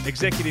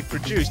 Executive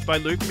produced by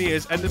Luke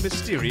Mears and the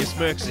mysterious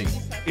Merksy.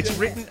 It's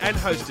written and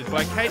hosted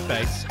by Kate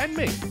Bates and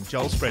me,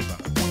 Joel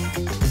Spreadbar.